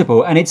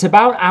readable, and it's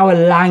about our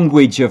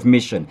language of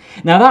mission.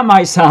 Now that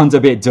might sound a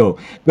bit dull,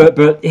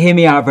 but hear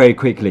me out very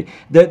quickly.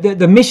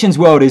 The missions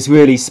world is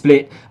really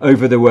split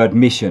over the word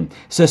mission.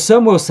 So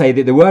some will say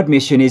that the word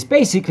mission is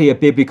basically a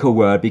biblical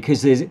word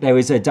because there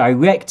is a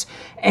direct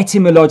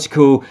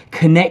etymological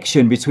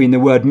connection between the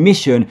word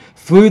mission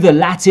through the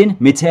Latin,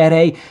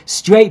 mittere,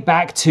 straight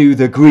back to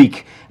the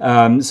Greek,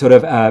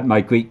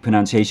 my Greek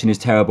pronunciation is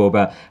terrible,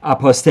 but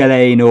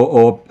apostelein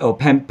or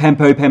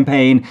pempo,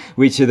 pempain,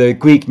 which are the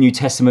Greek New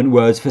Testament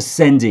words for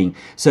sending.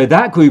 So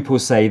that group will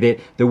say that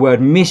the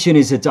word mission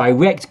is a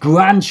direct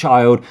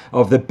grandchild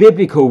of the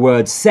biblical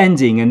word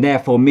sending, and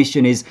therefore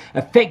mission is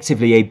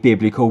effectively a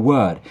biblical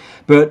word.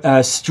 But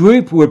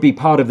Stroop would be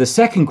part of the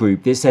second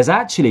group that says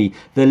actually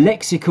the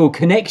lexical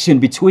connection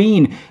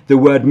between the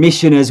word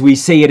mission as we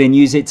see it and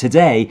use it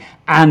today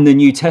and the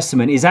New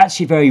Testament is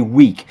actually very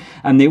weak.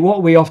 And that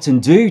what we often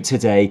do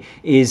today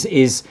is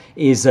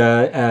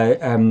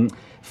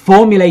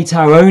formulate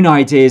our own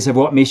ideas of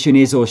what mission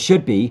is or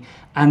should be,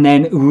 and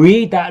then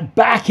read that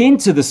back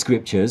into the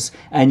scriptures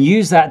and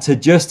use that to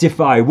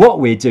justify what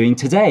we're doing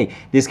today,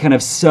 this kind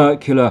of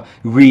circular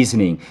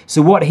reasoning.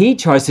 So what he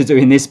tries to do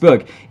in this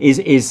book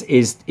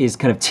is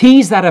kind of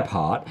tease that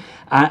apart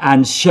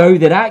and show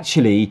that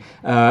actually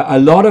a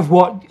lot of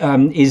what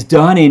is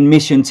done in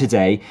mission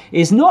today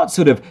is not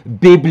sort of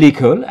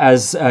biblical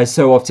as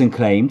so often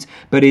claimed,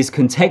 but is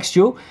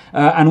contextual.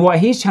 And what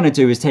he's trying to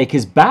do is take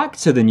us back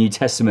to the New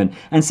Testament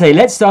and say,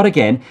 let's start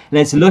again,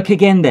 let's look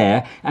again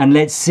there, and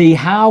let's see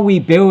how we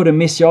build a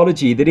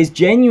missiology that is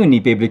genuinely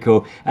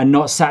biblical and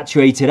not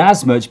saturated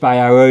as much by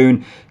our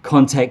own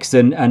context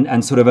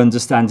and sort of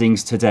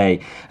understandings today.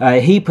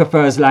 He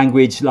prefers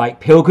language like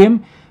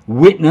pilgrim,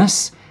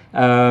 witness,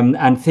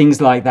 and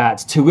things like that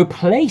to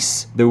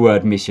replace the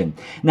word mission.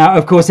 Now,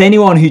 of course,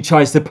 anyone who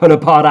tries to pull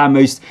apart our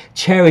most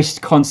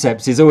cherished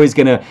concepts is always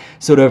going to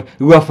sort of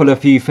ruffle a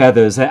few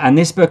feathers, and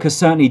this book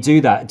certainly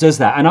does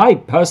that. And I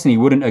personally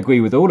wouldn't agree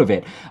with all of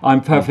it.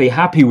 I'm perfectly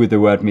happy with the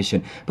word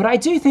mission, but I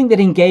do think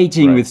that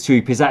engaging with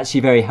Stroop is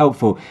actually very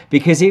helpful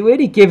because it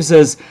really gives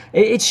us,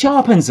 it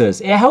sharpens us.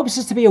 It helps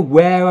us to be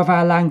aware of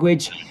our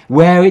language,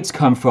 where it's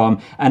come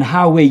from, and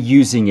how we're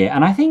using it.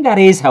 And I think that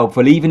is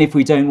helpful, even if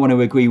we don't want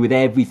to agree with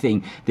everything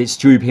that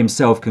Stroop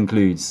himself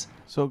concludes.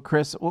 So,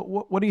 Chris,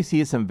 what do you see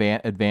as some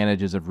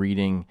advantages of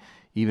reading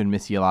even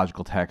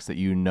missiological texts that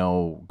you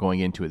know going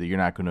into it that you're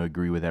not going to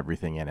agree with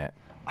everything in it?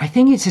 I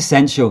think it's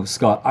essential,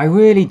 Scott. I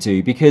really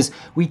do, because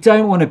we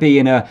don't want to be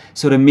in a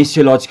sort of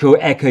missiological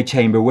echo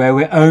chamber where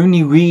we're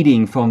only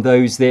reading from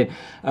those that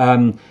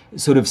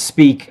sort of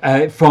speak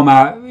from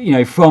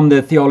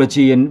the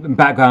theology and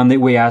background that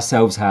we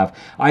ourselves have.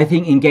 I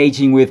think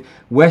engaging with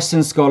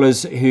Western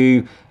scholars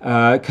who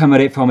come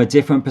at it from a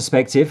different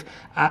perspective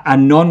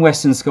and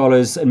non-Western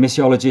scholars and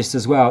missiologists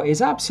as well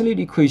is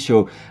absolutely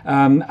crucial.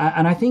 And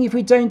I think if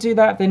we don't do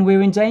that, then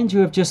we're in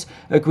danger of just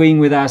agreeing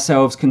with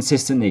ourselves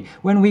consistently.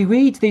 When we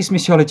read these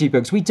missiology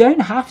books. We don't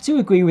have to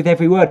agree with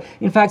every word.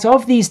 In fact,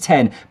 of these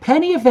 10,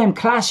 plenty of them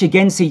clash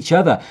against each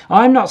other.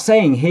 I'm not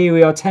saying here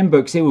we are 10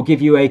 books, it will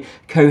give you a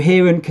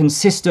coherent,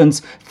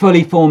 consistent,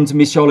 fully formed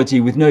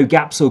missiology with no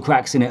gaps or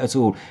cracks in it at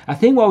all. I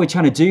think what we're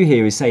trying to do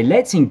here is say,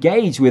 let's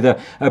engage with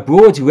a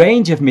broad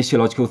range of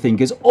missiological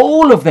thinkers,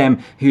 all of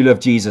them who love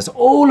Jesus,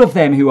 all of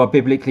them who are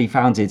biblically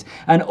founded,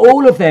 and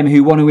all of them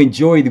who want to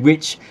enjoy the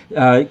rich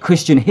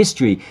Christian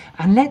history.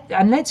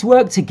 And let's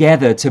work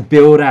together to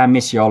build our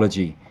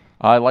missiology.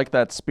 I like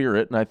that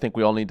spirit, and I think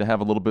we all need to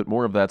have a little bit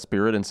more of that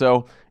spirit. And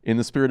so, in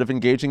the spirit of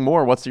engaging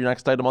more, what's your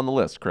next item on the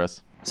list,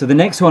 Chris? So the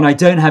next one I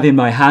don't have in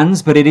my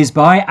hands, but it is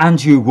by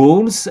Andrew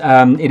Howles.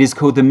 It is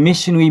called The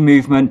Missionary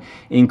Movement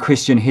in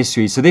Christian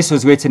History. So this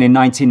was written in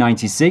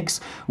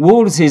 1996.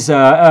 Howles is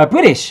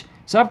British.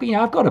 So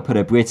I've got to put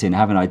a Brit in,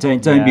 haven't I?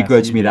 Don't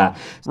begrudge me that.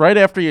 Right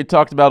after you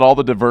talked about all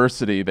the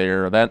diversity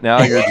there, that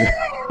now you're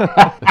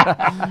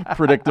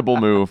predictable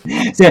move.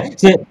 So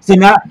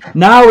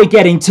now we're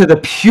getting to the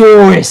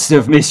purest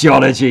of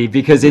missiology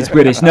because it's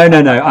British. No,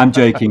 I'm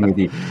joking with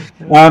you.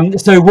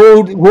 So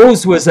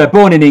Howles was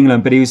born in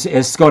England, but he was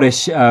a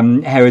Scottish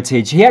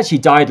heritage. He actually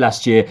died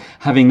last year,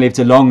 having lived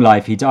a long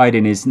life. He died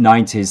in his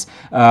 90s.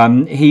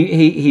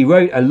 He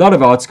wrote a lot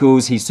of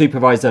articles. He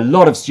supervised a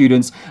lot of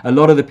students. A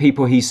lot of the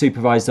people he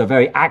supervised are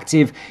very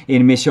active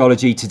in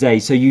missiology today.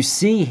 So you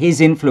see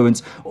his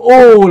influence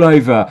all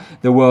over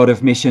the world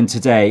of mission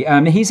today.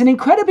 He's an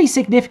incredibly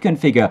significant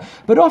figure,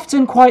 but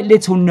often quite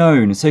little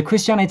known. So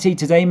Christianity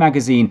Today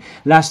magazine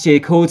last year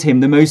called him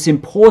the most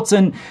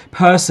important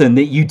person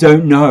that you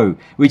don't know,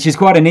 which is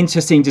quite an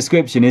interesting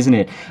description, isn't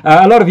it?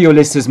 A lot of your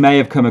listeners may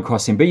have come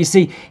across him, but you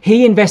see,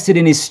 he invested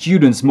in his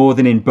students more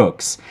than in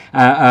books.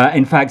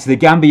 In fact, the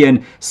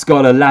Gambian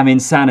scholar Lamin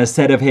Sana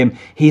said of him,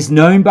 he's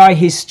known by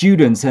his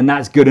students, and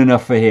that's good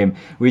enough for him,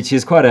 which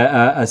is quite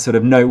a sort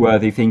of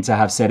noteworthy thing to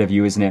have said of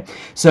you, isn't it?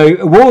 So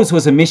Howles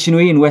was a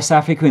missionary in West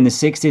Africa in the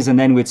 60s and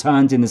then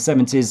returned in the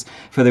 70s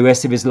for the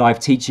rest of his life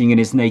teaching in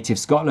his native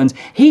Scotland.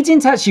 He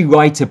didn't actually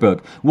write a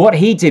book. What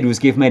he did was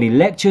give many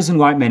lectures and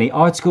write many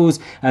articles,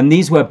 and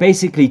these were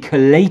basically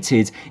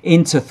collated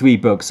into 3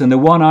 books. And the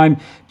one I'm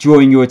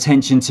drawing your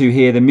attention to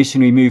here, The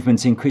Missionary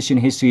Movement in Christian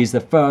History, is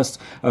the first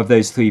of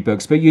those 3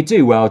 books, but you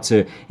do well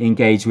to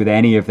engage with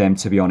any of them,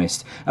 to be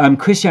honest.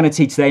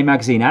 Christianity Today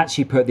magazine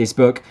actually put this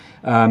book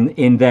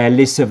in their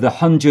list of the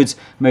 100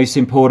 most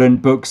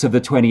important books of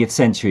the 20th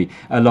century,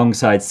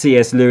 alongside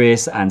C.S.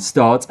 Lewis and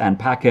Stott and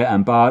Packer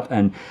and Barth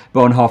and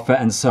Bonhoeffer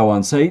and so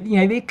on. So,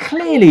 it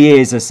clearly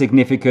is a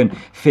significant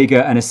figure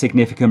and a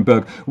significant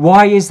book.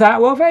 Why is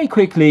that? Well, very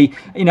quickly,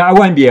 I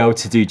won't be able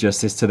to do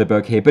justice to the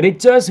book here, but it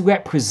does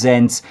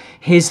represent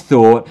his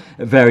thought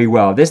very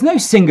well. There's no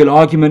single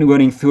argument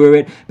running through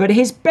it, but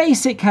his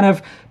basic kind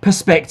of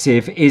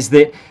perspective is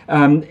that,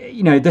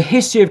 the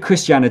history of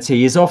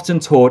Christianity is often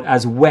taught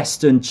as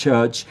Western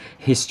church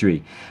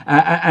history.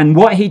 And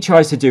what he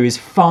tries to do is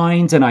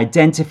find and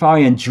identify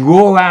and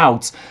draw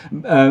out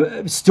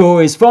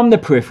stories from the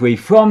periphery,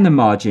 from the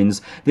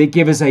margins, that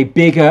give us a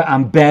bigger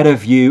and better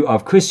view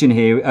of Christian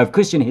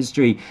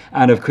history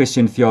and of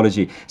Christian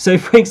theology. So,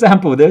 for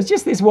example, there was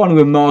just this one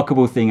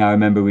remarkable thing I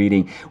remember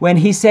reading when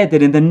he said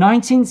that in the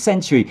 19th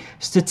century,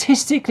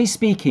 statistically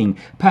speaking,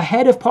 per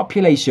head of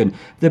population,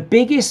 the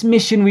biggest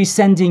missionary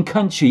sending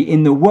country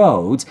in the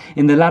world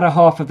in the latter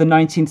half of the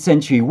 19th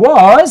century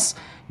was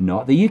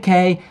not the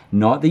UK,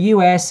 not the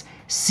US,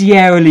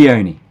 Sierra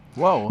Leone.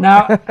 Whoa.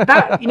 Now,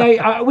 that,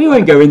 we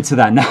won't go into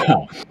that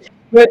now.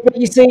 But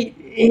you see,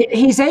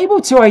 he's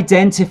able to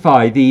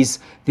identify these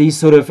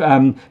sort of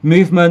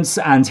movements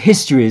and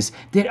histories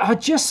that are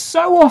just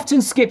so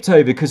often skipped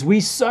over because we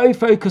so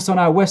focus on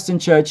our Western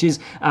churches,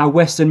 our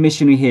Western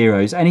missionary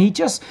heroes. And he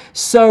just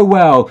so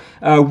well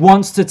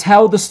wants to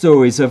tell the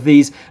stories of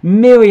these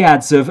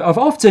myriads of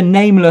often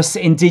nameless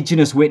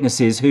indigenous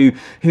witnesses who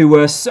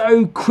were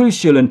so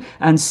crucial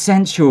and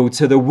central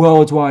to the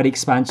worldwide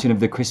expansion of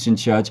the Christian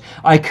church.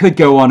 I could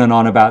go on and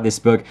on about this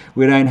book.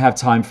 We don't have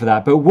time for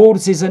that. But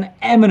Howles is an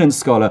eminent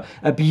scholar,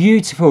 a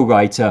beautiful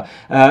writer.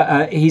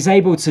 He's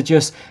able to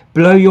just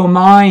blow your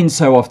mind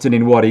so often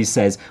in what he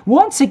says.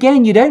 Once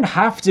again, you don't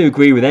have to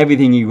agree with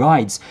everything he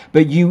writes,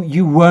 but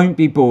you won't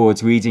be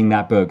bored reading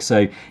that book.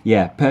 So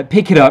yeah,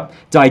 pick it up,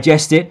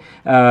 digest it.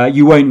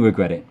 You won't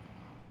regret it.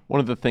 One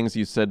of the things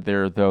you said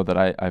there, though, that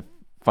I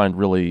find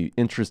really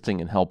interesting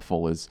and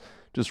helpful is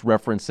just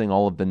referencing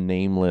all of the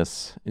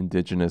nameless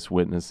indigenous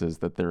witnesses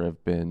that there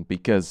have been,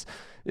 because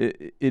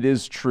it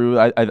is true.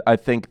 I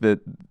think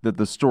that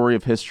the story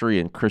of history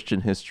and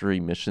Christian history,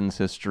 missions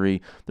history,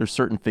 there's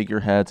certain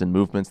figureheads and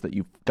movements that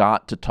you've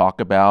got to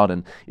talk about.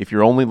 And if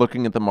you're only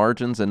looking at the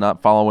margins and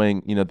not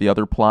following, the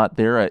other plot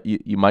there,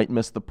 you might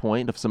miss the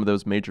point of some of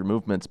those major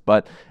movements.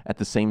 But at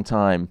the same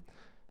time,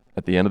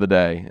 at the end of the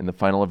day, in the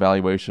final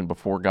evaluation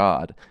before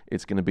God,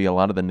 it's going to be a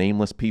lot of the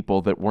nameless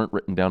people that weren't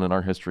written down in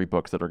our history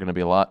books that are going to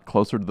be a lot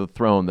closer to the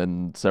throne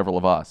than several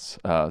of us,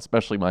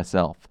 especially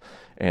myself.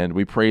 And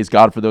we praise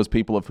God for those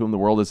people of whom the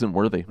world isn't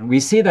worthy. We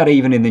see that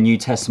even in the New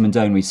Testament,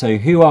 don't we? So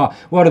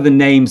what are the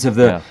names of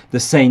the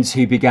saints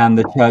who began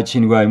the church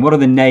in Rome? What are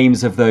the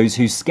names of those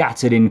who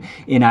scattered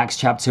in Acts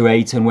chapter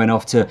 8 and went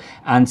off to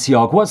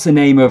Antioch? What's the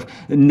name of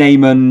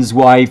Naaman's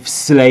wife,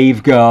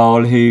 slave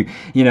girl, who,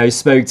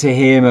 spoke to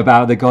him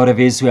about the God of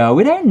Israel?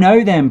 We don't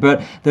know them,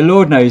 but the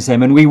Lord knows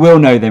them, and we will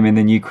know them in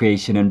the new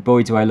creation. And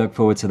boy, do I look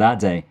forward to that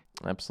day.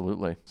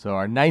 Absolutely. So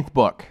our 9th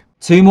book.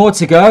 2 more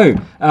to go.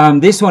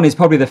 This one is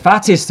probably the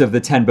fattest of the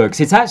 10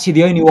 books. It's actually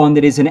the only one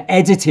that is an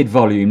edited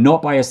volume,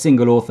 not by a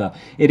single author.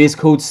 It is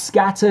called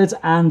Scattered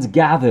and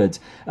Gathered,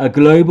 a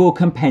global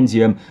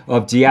compendium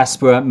of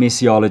diaspora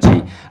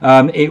missiology.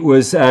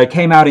 It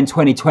came out in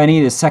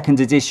 2020, the 2nd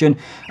edition.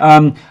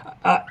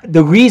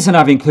 The reason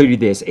I've included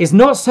this is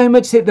not so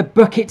much that the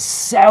book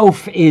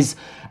itself is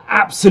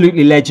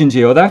absolutely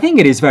legendary, although I think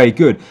it is very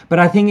good, but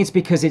I think it's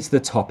because it's the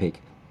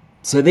topic.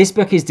 So this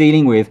book is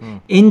dealing with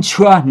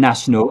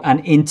intranational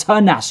and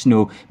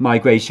international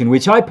migration,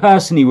 which I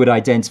personally would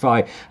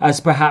identify as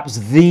perhaps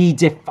the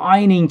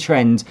defining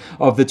trend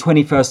of the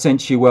 21st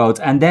century world,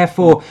 and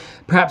therefore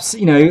perhaps,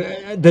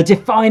 the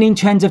defining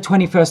trend of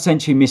 21st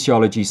century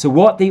missiology. So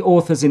what the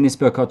authors in this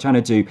book are trying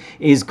to do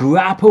is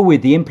grapple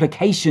with the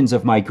implications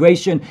of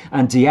migration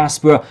and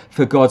diaspora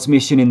for God's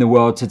mission in the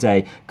world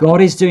today.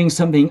 God is doing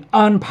something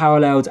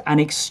unparalleled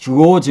and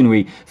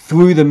extraordinary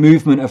through the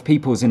movement of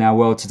peoples in our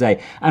world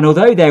today. And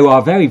although there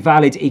are very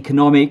valid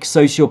economic,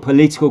 social,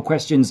 political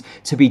questions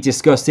to be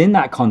discussed in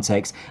that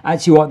context,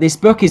 actually what this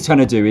book is trying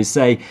to do is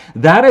say,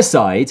 that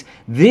aside,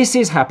 this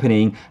is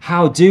happening.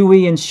 How do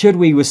we and should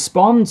we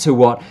respond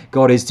to what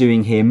God is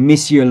doing here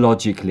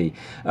missiologically?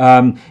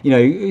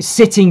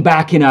 Sitting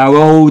back in our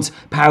old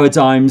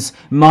paradigms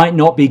might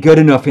not be good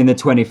enough in the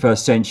 21st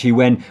century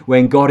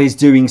when God is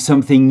doing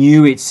something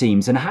new, it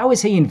seems. And how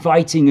is he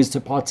inviting us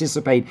to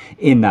participate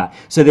in that?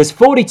 So there's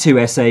 42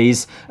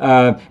 essays,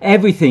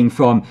 everything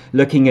from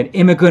looking at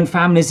immigrant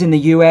families in the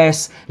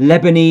US,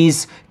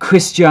 Lebanese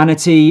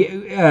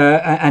Christianity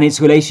and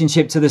its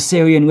relationship to the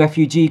Syrian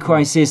refugee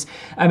crisis.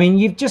 I mean,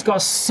 you've just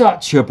got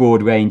such a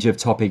broad range of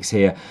topics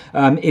here.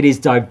 It is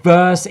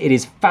diverse. It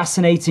is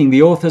fascinating.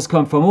 The authors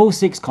come from all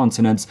 6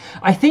 continents.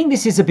 I think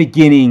this is a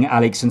beginning,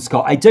 Alex and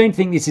Scott. I don't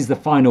think this is the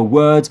final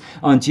word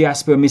on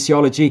diaspora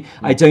missiology.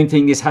 I don't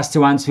think this has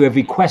to answer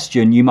every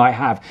question you might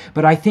have,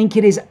 but I think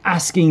it is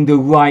asking the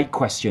right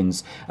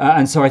questions.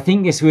 And so I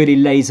think this really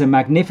lays a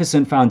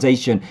magnificent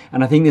foundation.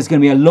 And I think there's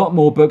going to be a lot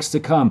more books to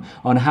come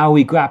on how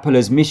we grapple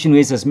as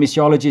missionaries, as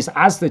missiologists,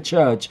 as the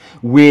church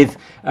with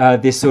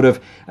this sort of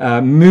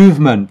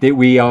movement that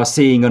we are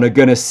seeing and are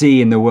going to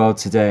see in the world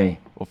today.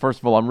 Well, first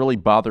of all, I'm really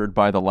bothered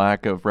by the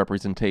lack of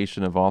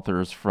representation of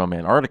authors from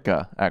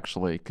Antarctica,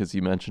 actually, because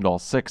you mentioned all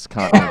 6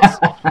 continents.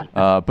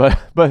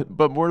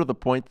 But more to the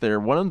point there,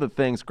 one of the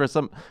things, Chris,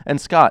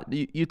 and Scott,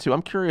 you too,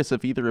 I'm curious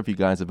if either of you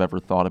guys have ever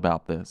thought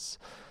about this.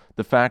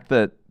 The fact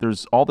that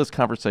there's all this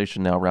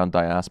conversation now around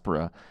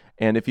diaspora,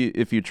 and if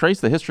you trace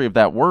the history of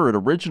that word,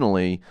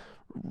 originally,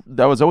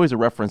 that was always a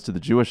reference to the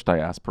Jewish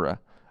diaspora,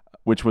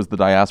 which was the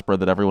diaspora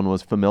that everyone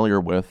was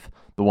familiar with,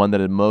 the one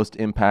that had most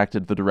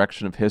impacted the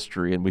direction of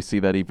history. And we see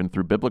that even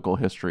through biblical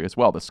history as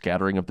well, the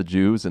scattering of the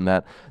Jews, and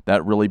that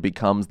really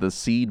becomes the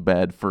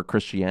seedbed for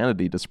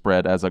Christianity to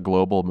spread as a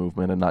global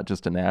movement and not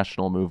just a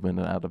national movement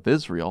out of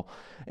Israel.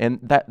 And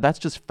that's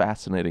just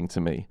fascinating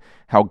to me,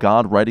 how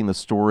God writing the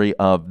story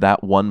of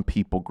that one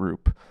people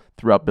group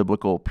throughout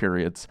biblical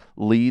periods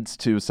leads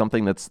to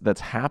something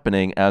that's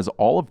happening as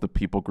all of the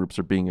people groups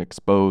are being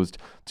exposed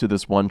to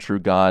this one true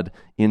God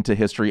into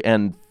history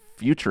and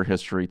future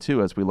history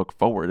too as we look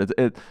forward.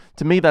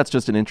 To me, that's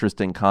just an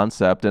interesting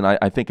concept, and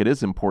I think it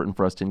is important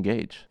for us to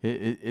engage.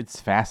 It's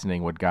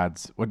fascinating what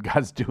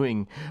God's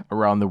doing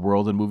around the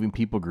world and moving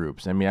people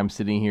groups. I mean, I'm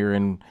sitting here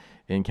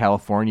in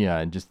California,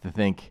 and just to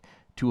think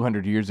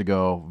 200 years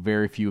ago,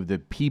 very few of the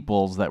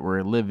peoples that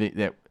were living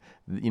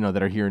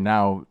that are here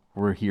now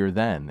were here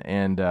then,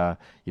 and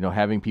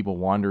having people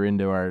wander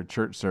into our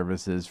church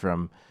services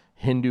from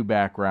Hindu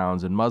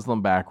backgrounds and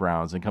Muslim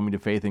backgrounds and coming to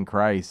faith in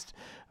Christ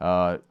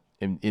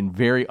in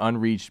very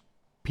unreached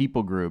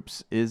people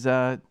groups is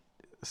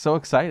so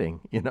exciting.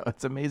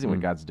 It's amazing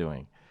what God's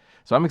doing.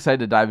 So I'm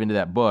excited to dive into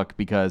that book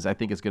because I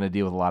think it's going to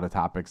deal with a lot of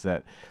topics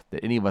that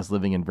any of us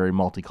living in very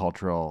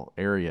multicultural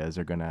areas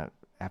are going to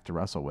have to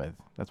wrestle with.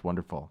 That's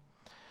wonderful.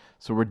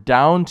 So we're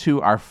down to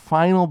our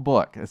final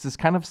book. This is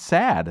kind of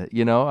sad,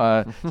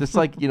 just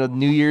like,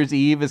 New Year's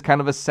Eve is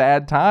kind of a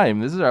sad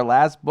time. This is our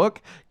last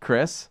book.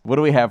 Chris, what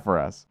do we have for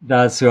us?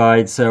 That's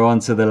right. So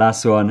on to the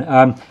last one.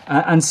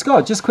 And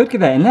Scott, just quickly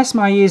there, unless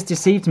my ears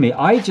deceived me,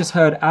 I just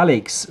heard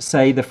Alex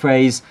say the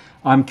phrase,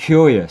 "I'm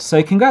curious."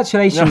 So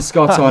congratulations,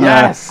 Scott, on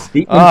yes.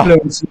 The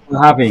influence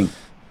you're having.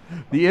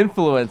 The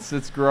influence,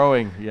 it's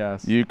growing,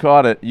 yes. You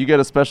caught it. You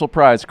get a special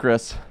prize,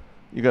 Chris.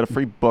 You got a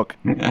free book.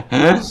 I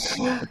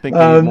think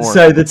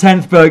so the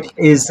 10th book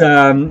is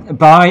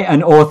by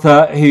an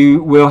author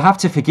who will have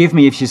to forgive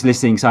me if she's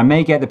listening, so I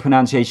may get the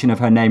pronunciation of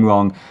her name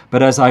wrong.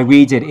 But as I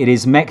read it, it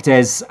is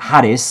Mekdes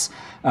Haddis.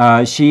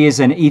 She is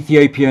an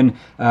Ethiopian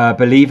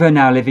believer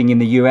now living in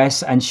the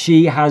US, and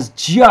she has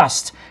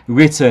just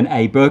written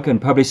a book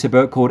and published a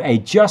book called A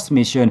Just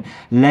Mission,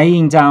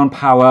 Laying Down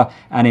Power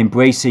and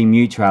Embracing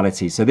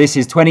Mutuality. So this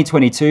is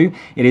 2022.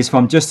 It is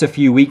from just a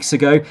few weeks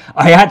ago.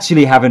 I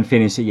actually haven't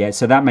finished it yet,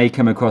 so that may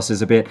come across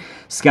as a bit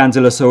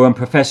scandalous or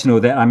unprofessional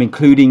that I'm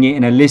including it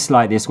in a list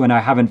like this when I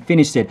haven't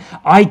finished it.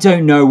 I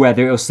don't know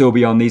whether it'll still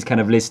be on these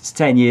kind of lists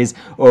 10 years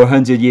or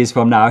 100 years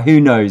from now. Who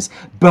knows?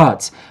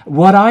 But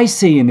what I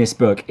see in this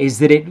book is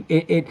that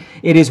it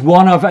is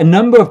one of a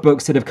number of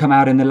books that have come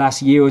out in the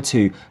last year or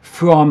two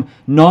from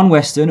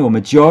non-Western or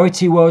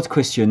majority world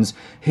Christians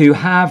who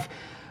have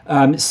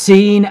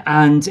seen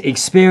and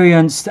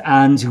experienced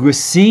and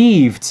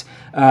received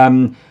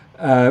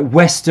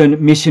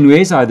Western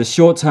missionaries, either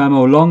short-term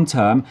or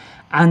long-term,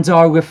 and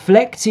are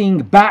reflecting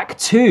back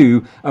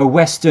to a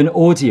Western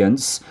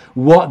audience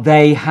what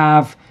they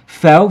have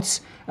felt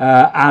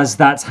as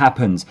that's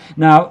happened.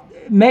 Now,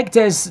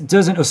 Megdes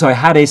doesn't,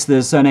 Hadis,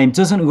 the surname,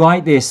 doesn't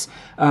write this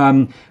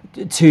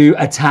to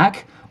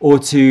attack or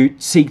to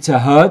seek to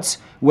hurt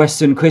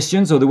Western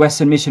Christians or the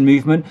Western mission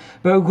movement,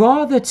 but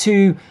rather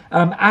to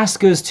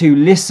ask us to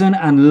listen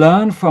and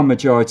learn from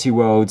majority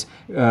world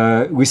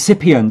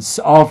recipients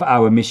of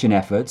our mission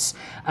efforts,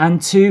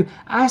 and to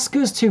ask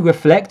us to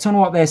reflect on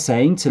what they're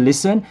saying, to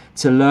listen,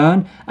 to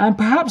learn, and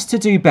perhaps to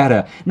do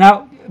better.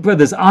 Now,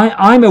 brothers,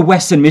 I'm a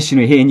Western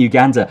missionary here in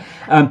Uganda.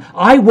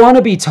 I want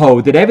to be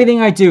told that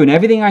everything I do and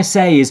everything I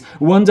say is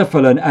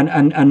wonderful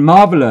and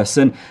marvelous.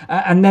 And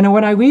then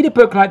when I read a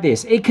book like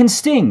this, it can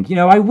sting. You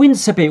know, I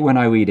wince a bit when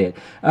I read it.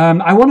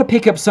 I want to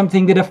pick up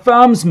something that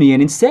affirms me.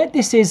 And instead,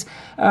 this is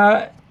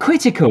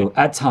critical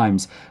at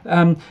times.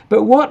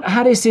 But what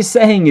Hadis is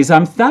saying is,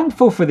 I'm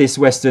thankful for this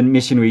Western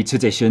missionary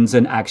traditions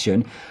and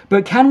action,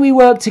 but can we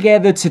work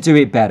together to do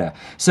it better?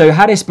 So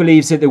Hadis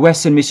believes that the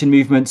Western mission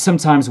movement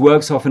sometimes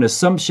works off an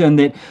assumption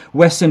that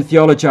Western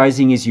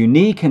theologizing is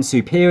unique and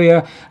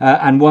superior,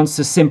 and wants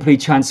to simply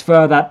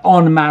transfer that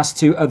en masse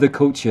to other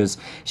cultures.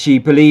 She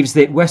believes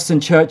that Western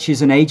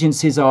churches and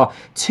agencies are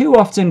too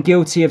often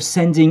guilty of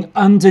sending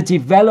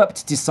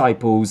underdeveloped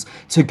disciples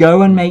to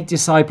go and make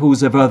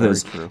disciples of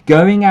others,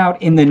 going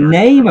out in the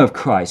name of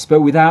Christ,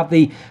 but without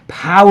the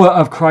power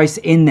of Christ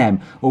in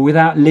them, or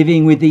without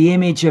living with the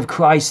image of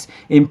Christ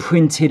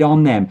imprinted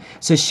on them.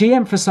 So she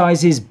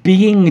emphasizes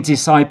being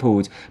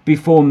discipled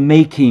before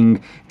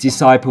making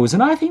disciples.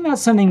 And I think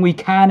that's something we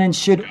can and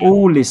should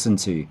all listen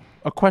to.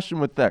 A question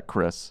with that,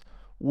 Chris.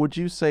 Would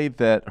you say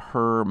that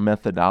her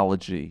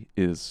methodology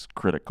is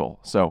critical?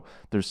 So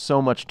there's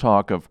so much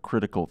talk of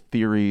critical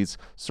theories,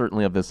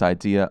 certainly of this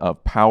idea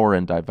of power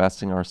and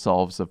divesting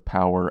ourselves of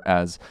power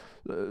as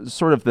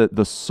sort of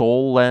the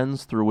sole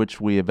lens through which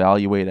we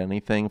evaluate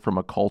anything from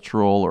a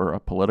cultural or a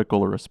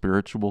political or a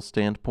spiritual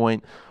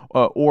standpoint.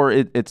 Or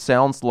it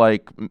sounds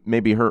like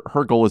maybe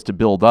her goal is to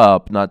build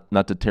up,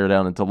 not to tear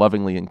down, and to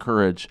lovingly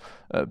encourage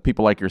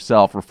people like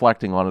yourself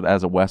reflecting on it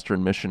as a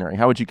Western missionary.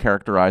 How would you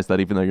characterize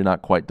that, even though you're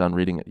not quite done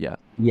reading it yet?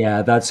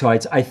 Yeah, that's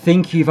right. I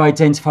think you've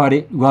identified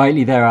it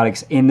rightly there,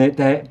 Alex, in that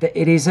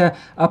it is a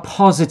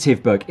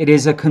positive book. It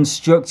is a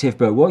constructive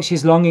book. What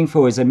she's longing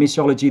for is a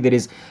missiology that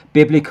is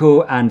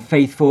biblical and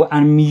faithful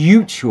and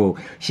mutual.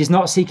 She's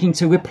not seeking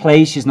to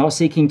replace. She's not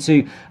seeking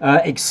to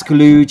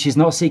exclude. She's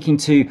not seeking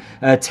to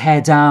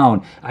tear down.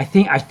 I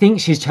think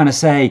she's trying to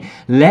say,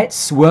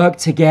 let's work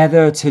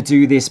together to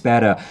do this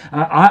better.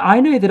 I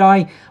know that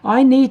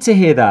I need to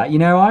hear that. You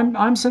know,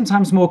 I'm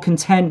sometimes more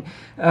content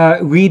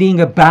reading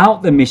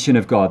about the mission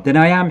of God than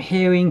I am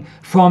hearing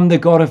from the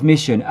God of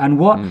mission. And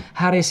what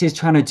Hadis is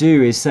trying to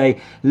do is say,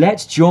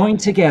 let's join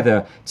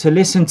together to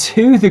listen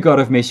to the God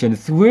of mission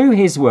through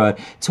his word,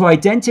 to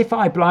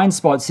identify blind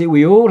spots that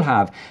we all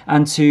have,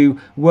 and to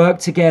work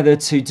together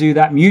to do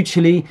that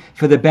mutually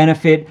for the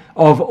benefit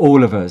of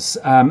all of us.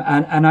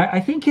 And I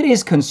think it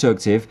is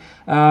constructive.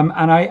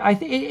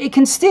 And it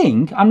can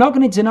sting. I'm not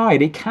going to deny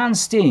it. It can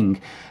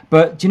sting.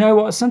 But do you know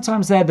what?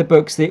 Sometimes they're the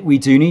books that we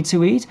do need to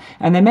read.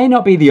 And they may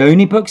not be the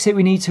only books that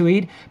we need to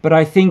read. But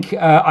I think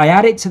I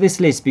add it to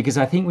this list because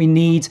I think we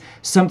need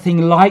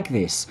something like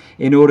this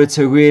in order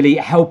to really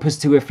help us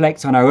to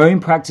reflect on our own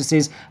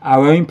practices,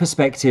 our own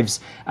perspectives,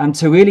 and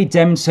to really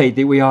demonstrate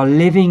that we are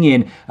living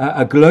in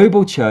a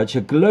global church,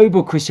 a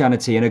global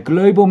Christianity, and a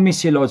global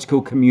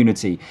missiological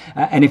community.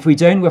 And if we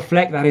don't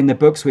reflect that in the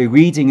books we're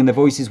reading and the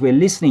voices we're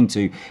listening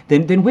to,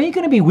 then we're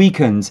going to be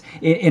weakened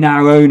in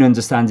our own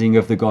understanding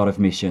of the God of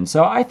mission.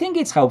 So I think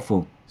it's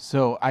helpful.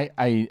 So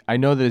I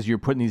know that as you're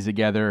putting these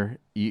together,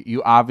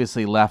 you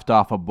obviously left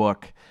off a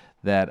book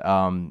that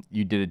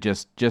you did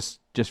it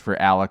just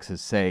for Alex's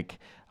sake.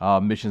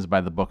 Missions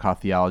by the Book, How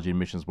Theology and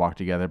Missions Walk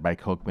Together by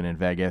Kochman and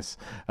Vegas.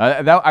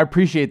 I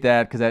appreciate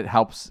that because that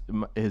helps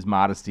his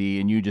modesty,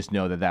 and you just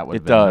know that would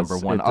have been number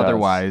one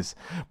otherwise.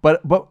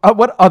 But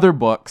what other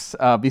books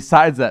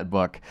besides that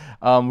book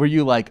were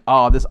you like,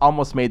 oh, this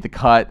almost made the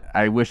cut,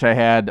 I wish I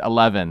had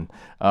 11?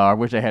 I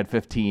wish I had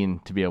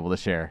 15 to be able to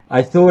share.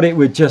 I thought it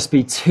would just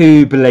be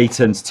too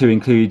blatant to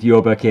include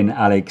your book in,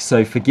 Alex,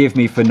 so forgive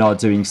me for not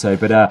doing so.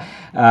 But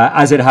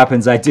as it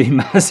happens, I do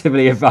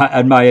massively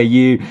admire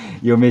you,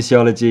 your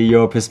missiology,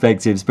 your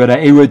perspectives, but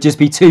it would just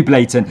be too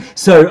blatant.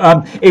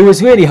 So it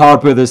was really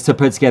hard, brothers, to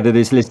put together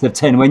this list of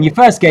 10. When you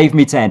first gave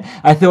me 10,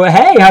 I thought,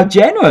 hey, how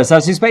generous. I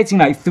was expecting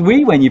like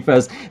 3 when you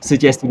first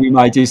suggested we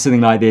might do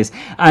something like this.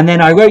 And then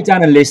I wrote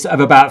down a list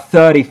of about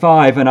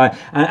 35,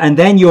 and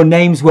then your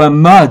names were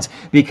mud,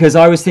 because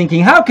I was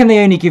thinking, how can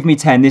they only give me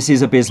 10? This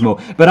is abysmal.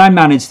 But I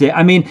managed it.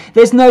 I mean,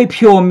 there's no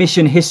pure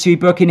mission history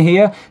book in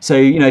here.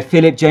 So,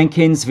 Philip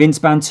Jenkins, Vince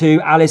Bantu,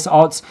 Alice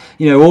Ott,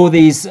 all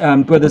these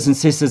brothers and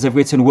sisters have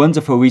written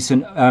wonderful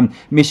recent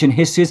mission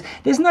histories.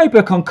 There's no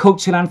book on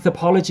cultural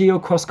anthropology or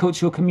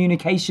cross-cultural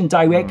communication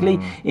directly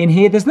in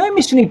here. There's no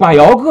missionary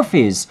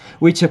biographies,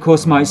 which of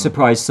course might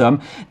surprise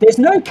some. There's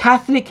no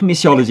Catholic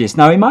missiologists.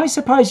 Now, it might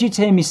surprise you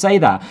to hear me say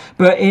that,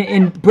 but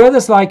in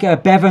brothers like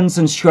Bevans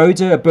and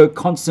Schroeder, a book,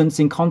 Constance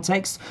in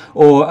Context,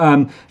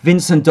 or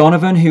Vincent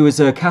Donovan, who was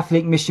a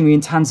Catholic missionary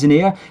in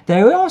Tanzania,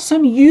 there are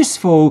some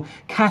useful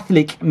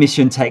Catholic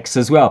mission texts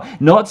as well.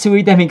 Not to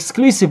read them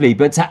exclusively,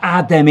 but to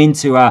add them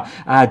into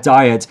our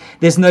diet.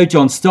 There's no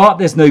John Stott,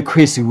 there's no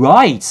Chris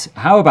Wright.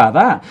 How about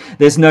that?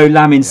 There's no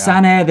Lamin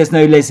Saner, there's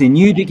no Leslie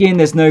Newbegin,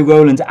 there's no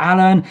Roland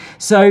Allen.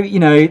 So,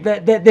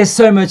 there's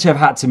so much I've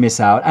had to miss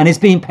out, and it's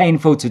been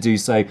painful to do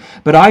so.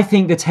 But I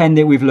think the 10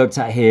 that we've looked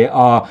at here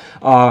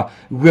are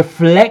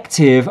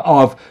reflective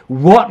of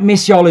what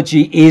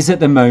missiology is at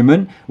the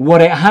moment,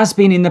 what it has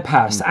been in the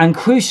past, and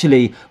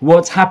crucially,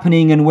 what's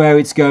happening and where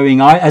it's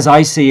going, as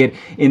I see it,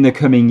 in the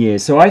coming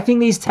years. So I think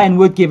these 10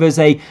 would give us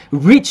a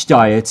rich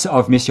diet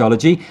of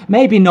missiology.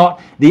 Maybe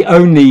not the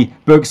only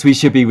books we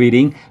should be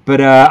reading,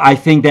 but I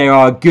think they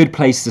are a good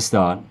place to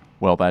start.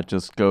 Well, that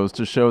just goes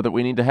to show that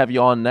we need to have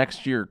you on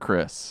next year,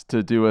 Chris,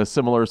 to do a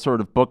similar sort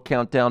of book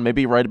countdown.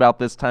 Maybe right about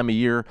this time of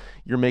year,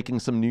 you're making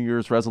some New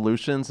Year's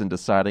resolutions and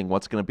deciding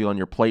what's going to be on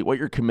your plate, what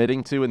you're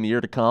committing to in the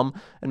year to come.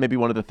 And maybe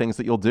one of the things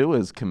that you'll do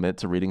is commit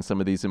to reading some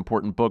of these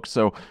important books.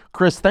 So,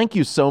 Chris, thank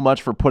you so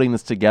much for putting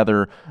this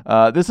together.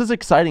 This is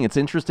exciting. It's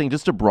interesting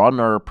just to broaden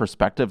our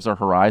perspectives, our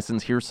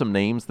horizons. Here's some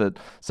names that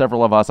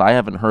several of us, I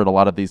haven't heard a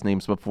lot of these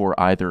names before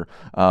either.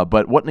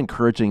 But what an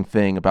encouraging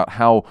thing about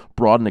how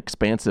broad and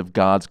expansive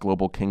God's global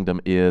kingdom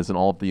is, and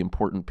all of the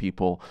important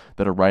people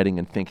that are writing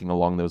and thinking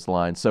along those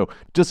lines. So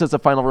just as a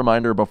final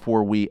reminder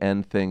before we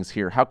end things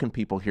here, how can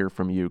people hear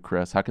from you,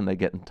 Chris? How can they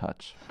get in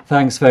touch?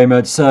 Thanks very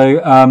much.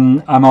 So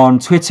I'm on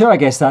Twitter. I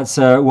guess that's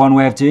one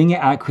way of doing it,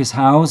 at Chris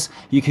Howles.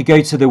 You could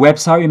go to the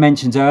website we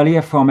mentioned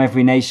earlier,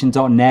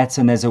 FromEveryNation.net,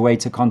 and there's a way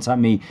to contact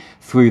me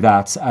through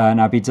that.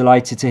 And I'd be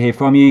delighted to hear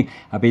from you.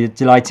 I'd be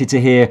delighted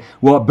to hear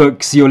what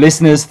books your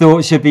listeners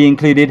thought should be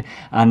included.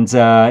 And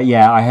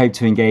I hope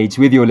to engage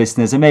with your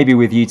listeners and maybe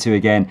with you two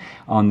again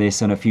on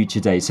this on a future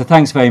date. So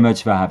thanks very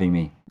much for having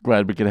me.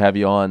 Glad we could have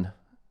you on.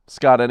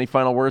 Scott, any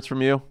final words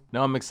from you?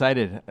 No, I'm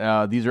excited.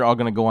 These are all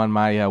going to go on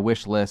my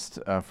wish list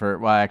I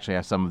actually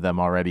have some of them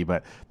already,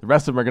 but the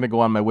rest of them are going to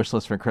go on my wish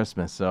list for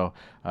Christmas. So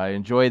I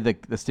enjoy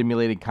the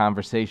stimulating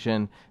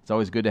conversation. It's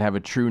always good to have a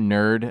true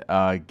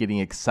nerd getting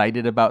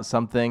excited about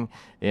something.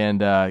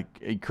 And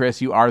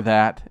Chris, you are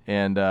that.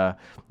 And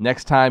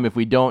next time, if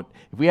we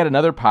had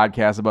another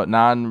podcast about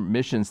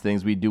non-missions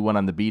things, we'd do one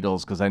on the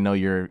Beatles, because I know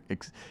I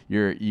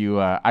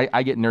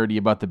get nerdy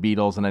about the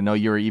Beatles, and I know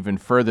you're even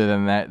further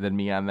than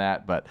me on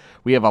that. But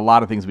we have a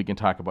lot of things we can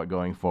talk about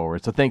going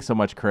forward. So thanks so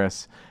much,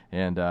 Chris,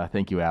 and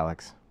thank you,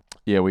 Alex.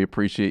 Yeah, we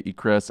appreciate you,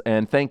 Chris,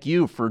 and thank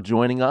you for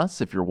joining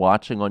us. If you're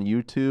watching on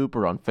YouTube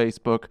or on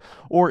Facebook,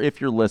 or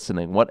if you're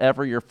listening,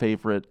 whatever your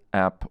favorite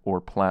app or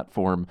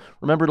platform,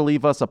 remember to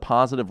leave us a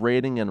positive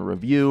rating and a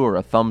review or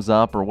a thumbs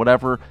up or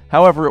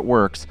however it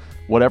works.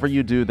 Whatever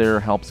you do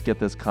there helps get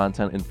this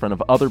content in front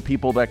of other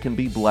people that can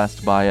be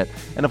blessed by it.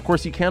 And of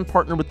course, you can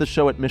partner with the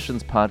show at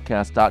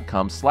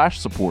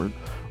missionspodcast.com/support.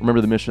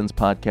 Remember, the Missions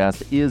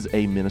Podcast is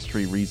a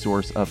ministry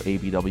resource of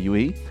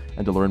ABWE.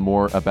 And to learn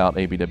more about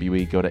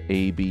ABWE, go to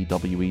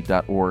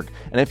abwe.org.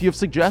 And if you have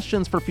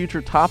suggestions for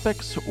future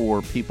topics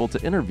or people to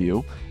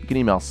interview, you can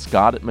email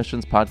Scott at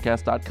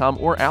missionspodcast.com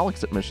or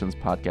Alex at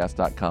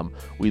missionspodcast.com.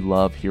 We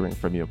love hearing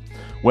from you.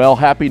 Well,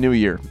 Happy New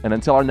Year. And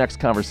until our next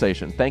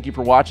conversation, thank you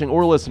for watching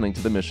or listening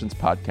to the Missions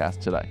Podcast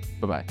today.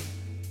 Bye-bye.